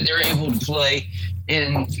showing that they're able to play.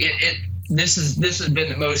 And this has been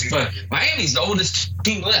the most fun. Miami's the oldest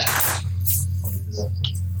team left.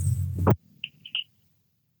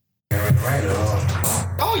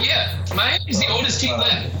 Oh yeah, Miami's the oldest team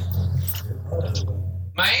left.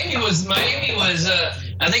 Miami was.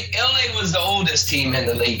 I think LA was the oldest team in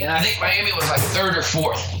the league, and I think Miami was like 3rd or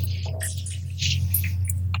 4th.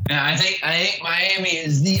 And I think Miami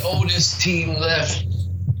is the oldest team left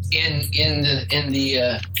in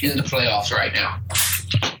the playoffs right now.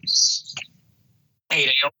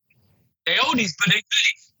 Hey, they oldies, but they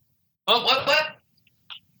goodies. What?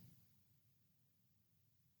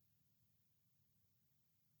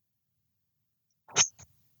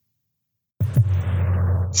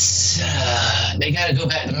 They got to go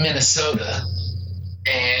back to Minnesota,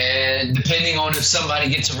 and depending on if somebody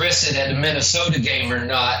gets arrested at a Minnesota game or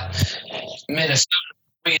not, Minnesota.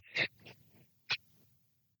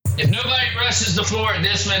 If nobody rushes the floor at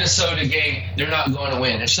this Minnesota game, they're not going to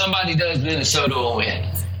win. If somebody does, Minnesota will win.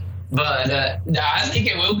 But I think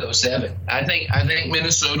it will go 7. I think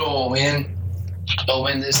Minnesota will win. They'll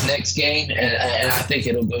win this next game, and I think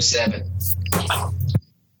it'll go 7.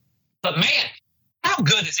 But man, how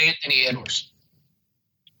good is Anthony Edwards?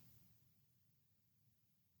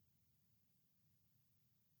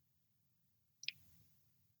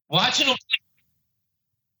 Watching him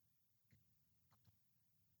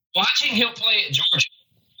play at Georgia,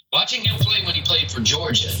 watching him play when he played for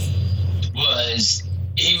Georgia,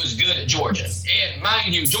 he was good at Georgia. And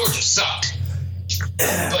mind you, Georgia sucked,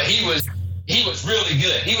 but he was really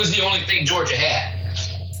good. He was the only thing Georgia had.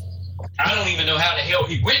 I don't even know how the hell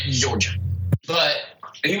he went to Georgia, but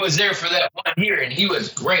he was there for that 1 year, and he was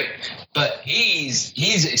great. But he's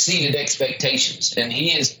exceeded expectations, and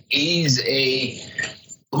he's a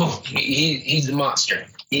monster.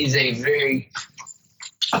 He's a very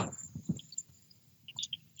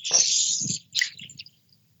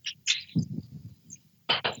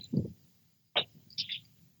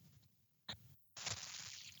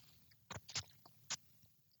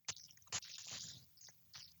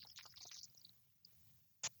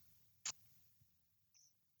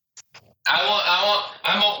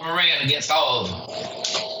I want Morant against all of them.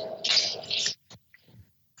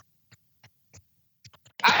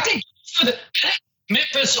 I think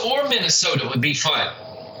Memphis or Minnesota would be fun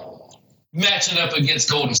matching up against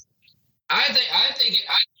Golden State. I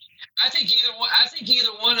think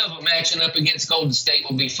either one of them matching up against Golden State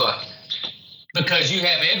will be fun because you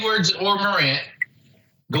have Edwards or Morant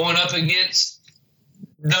going up against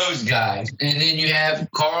those guys, and then you have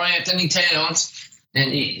Karl Anthony Towns. And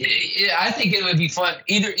I think it would be fun.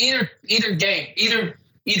 Either game, either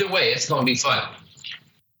either way, it's going to be fun.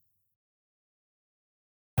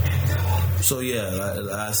 So, yeah,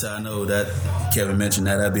 like I said, I know that Kevin mentioned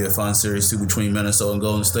that'd be a fun series, too, between Minnesota and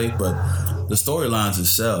Golden State. But the storylines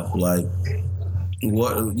itself, like,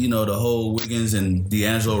 what, you know, the whole Wiggins and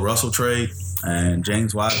D'Angelo Russell trade and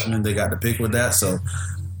James Wiseman, they got the pick with that. So,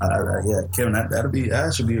 yeah, Kevin,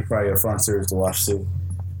 that should be probably a fun series to watch, too.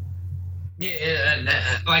 Yeah,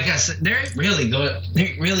 like I said, there ain't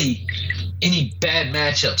really any bad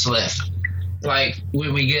matchups left. Like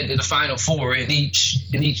when we get to the Final Four in each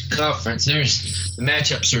conference, the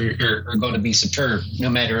matchups are going to be superb,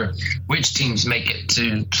 no matter which teams make it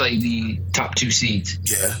to play the top 2 seeds.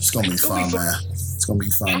 Yeah, it's going to be fun, man. It's going to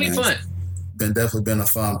be fun. It's going to be fun. Definitely been a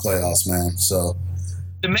fun playoffs, man. So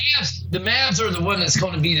the Mavs are the one that's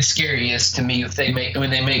going to be the scariest to me when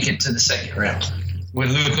they make it to the second round.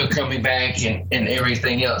 With Luka coming back and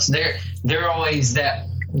everything else, they're always that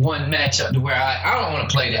one matchup to where I don't want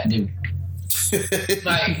to play that dude.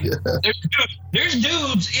 Like there's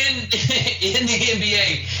dudes in the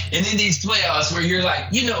NBA and in these playoffs where you're like,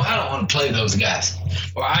 you know, I don't want to play those guys,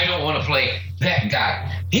 or I don't want to play that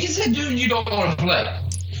guy. He's the dude you don't want to play.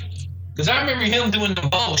 Because I remember him doing the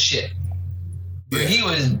bullshit where he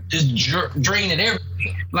was just draining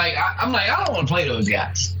everything. Like I'm like, I don't want to play those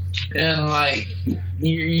guys. And like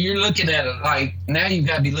you're looking at it like now you've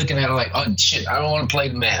got to be looking at it like, oh shit, I don't want to play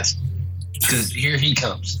the Mavs because here he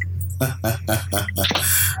comes.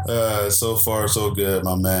 So far so good,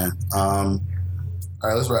 my man. All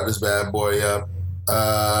right, let's wrap this bad boy up.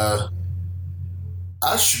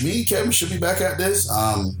 Me and Kevin should be back at this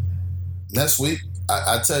next week.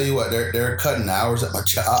 I tell you what, they're cutting hours at my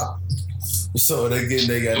job, so they're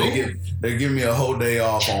giving me a whole day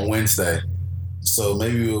off on Wednesday. So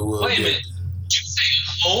maybe we'll wait a minute. Did you say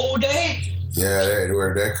a whole day? Yeah,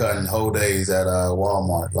 they're cutting whole days at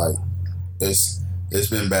Walmart. Like it's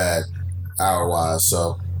been bad hour wise.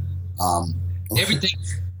 So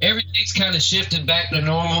everything's kind of shifting back to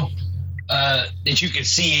normal. That you can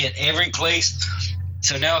see in every place.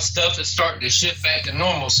 So now stuff is starting to shift back to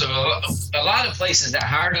normal. So a lot of places that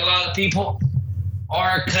hired a lot of people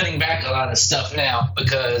are cutting back a lot of stuff now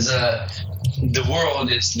because the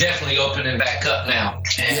world is definitely opening back up now.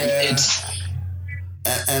 And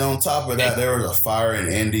And on top of that, there was a fire in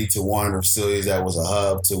Indy to one of the facilities that was a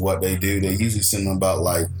hub to what they do. They usually send them about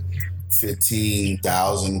like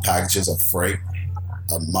 15,000 packages of freight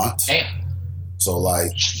a month. Damn. So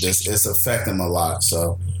like it's affecting them a lot.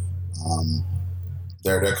 So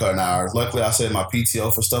they're cutting hours. Luckily, I saved my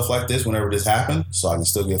PTO for stuff like this whenever this happened, so I can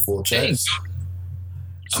still get full checks.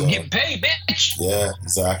 I'm getting paid, bitch. Yeah,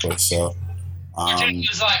 exactly. So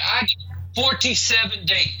it's like I get 47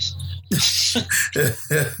 days.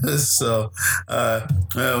 So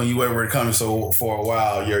when you wait where it comes, so for a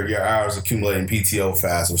while your hours accumulating PTO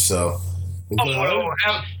faster. So how many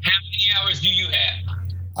hours do you have?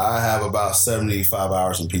 I have about 75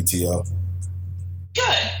 hours in PTO.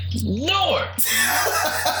 Good Lord.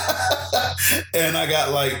 And I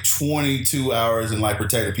got like 22 hours in like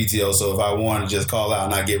protected PTO, so if I want to just call out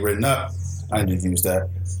and not get written up, I can just use that.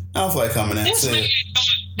 I don't feel like coming in. This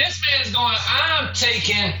man's going, I'm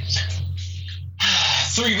taking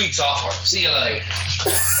 3 weeks off work. See you later.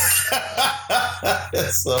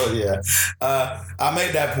 So, yeah. I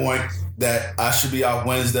made that point that I should be off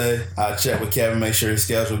Wednesday. I checked with Kevin, make sure his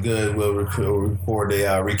schedule good. We'll record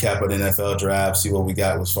a recap of the NFL draft, see what we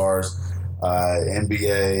got as far as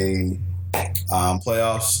NBA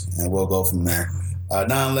playoffs, and we'll go from there.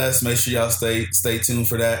 Nonetheless, make sure y'all stay tuned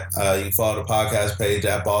for that. You can follow the podcast page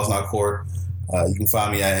at Balls Not Court. You can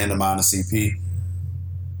find me at @CP.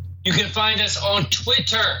 You can find us on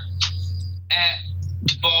Twitter at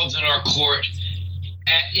Balls in Our Court,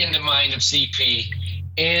 at In the Mind of CP,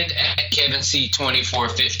 and at Kevin C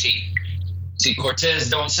 2415. See, Cortez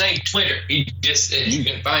don't say Twitter. He just says you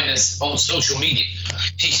can find us on social media.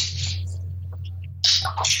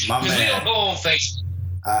 My man. We don't go on Facebook.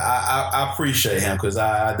 I appreciate him because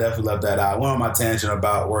I definitely love that. I went on my tangent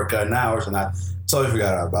about work cutting hours and I totally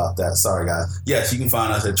forgot about that. Sorry, guys. Yes, you can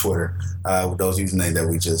find us at Twitter with those usernames that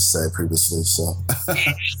we just said previously. So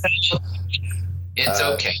it's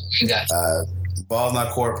okay. You got it. Balls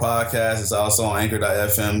Not Court podcast is also on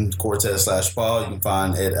anchor.fm Cortez/Paul. You can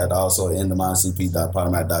find it at also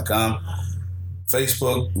inthemindcp.podomatic.com.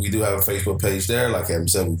 Facebook, we do have a Facebook page there. Like Kevin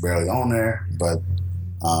said, we're barely on there, but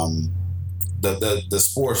the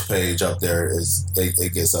sports page up there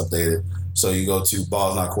it gets updated. So you go to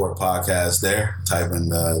Balls Not Court podcast there, type in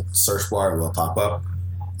the search bar, it will pop up.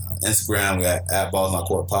 Instagram, we at Balls Not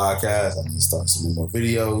Court podcast. I need to start some more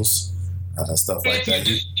videos, stuff like that. If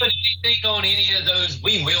you put anything on any of those,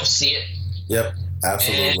 we will see it. Yep.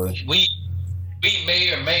 Absolutely. And we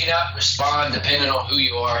may or may not respond depending on who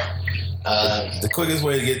you are. The quickest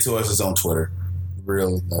way to get to us is on Twitter.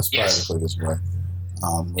 Really, that's probably the quickest way.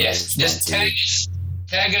 Yes, just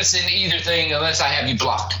tag us in either thing unless I have you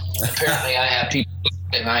blocked. Apparently, I have people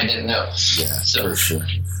and I didn't know. Yeah, for sure.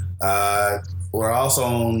 We're also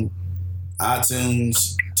on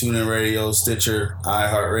iTunes, TuneIn Radio, Stitcher,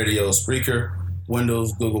 iHeartRadio, Spreaker,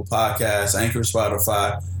 Windows, Google Podcasts, Anchor,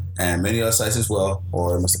 Spotify, and many other sites as well.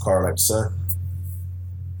 Or Mr. Carr like to say.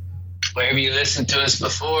 Wherever you listened to us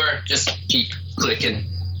before, just keep clicking.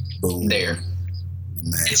 Boom. There.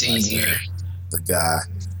 Man, it's easier. The guy.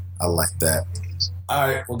 I like that. All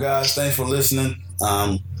right. Well, guys, thanks for listening.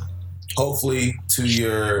 Hopefully to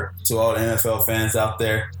all the NFL fans out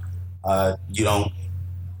there, you don't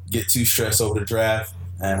get too stressed over the draft,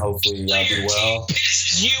 and hopefully y'all do well.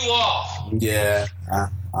 Pisses you off. Yeah.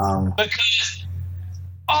 Because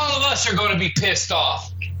all of us are going to be pissed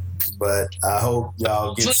off. But I hope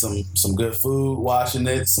y'all get some good food watching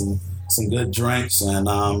it, some good drinks,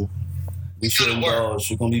 and we should indulge.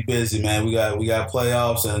 We're gonna be busy, man. We got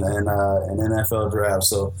playoffs and NFL draft,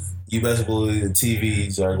 so you best believe the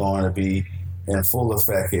TVs are going to be in full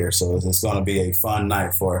effect here. So it's going to be a fun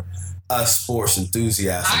night for us sports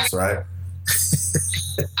enthusiasts, right?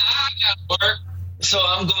 I got work, so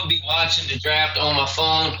I'm going to be watching the draft on my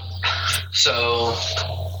phone. So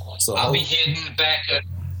I'll be hitting in the back at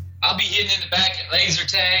laser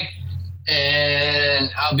tag,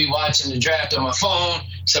 and I'll be watching the draft on my phone.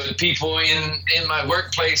 So the people in my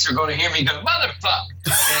workplace are going to hear me go, motherfucker,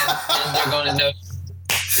 and they're going to know.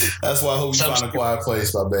 That's why I hope you find a quiet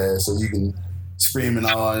place, my bad, so you can scream and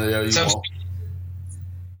all there you want.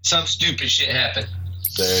 Some stupid shit happened.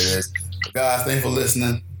 There it is. Guys, thanks for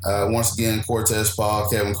listening. Once again, Cortez Paul,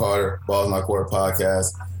 Kevin Carter, Balls Not Quarter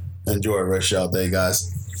Podcast. Enjoy the rest of y'all day,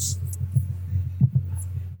 guys.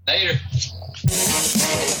 Later.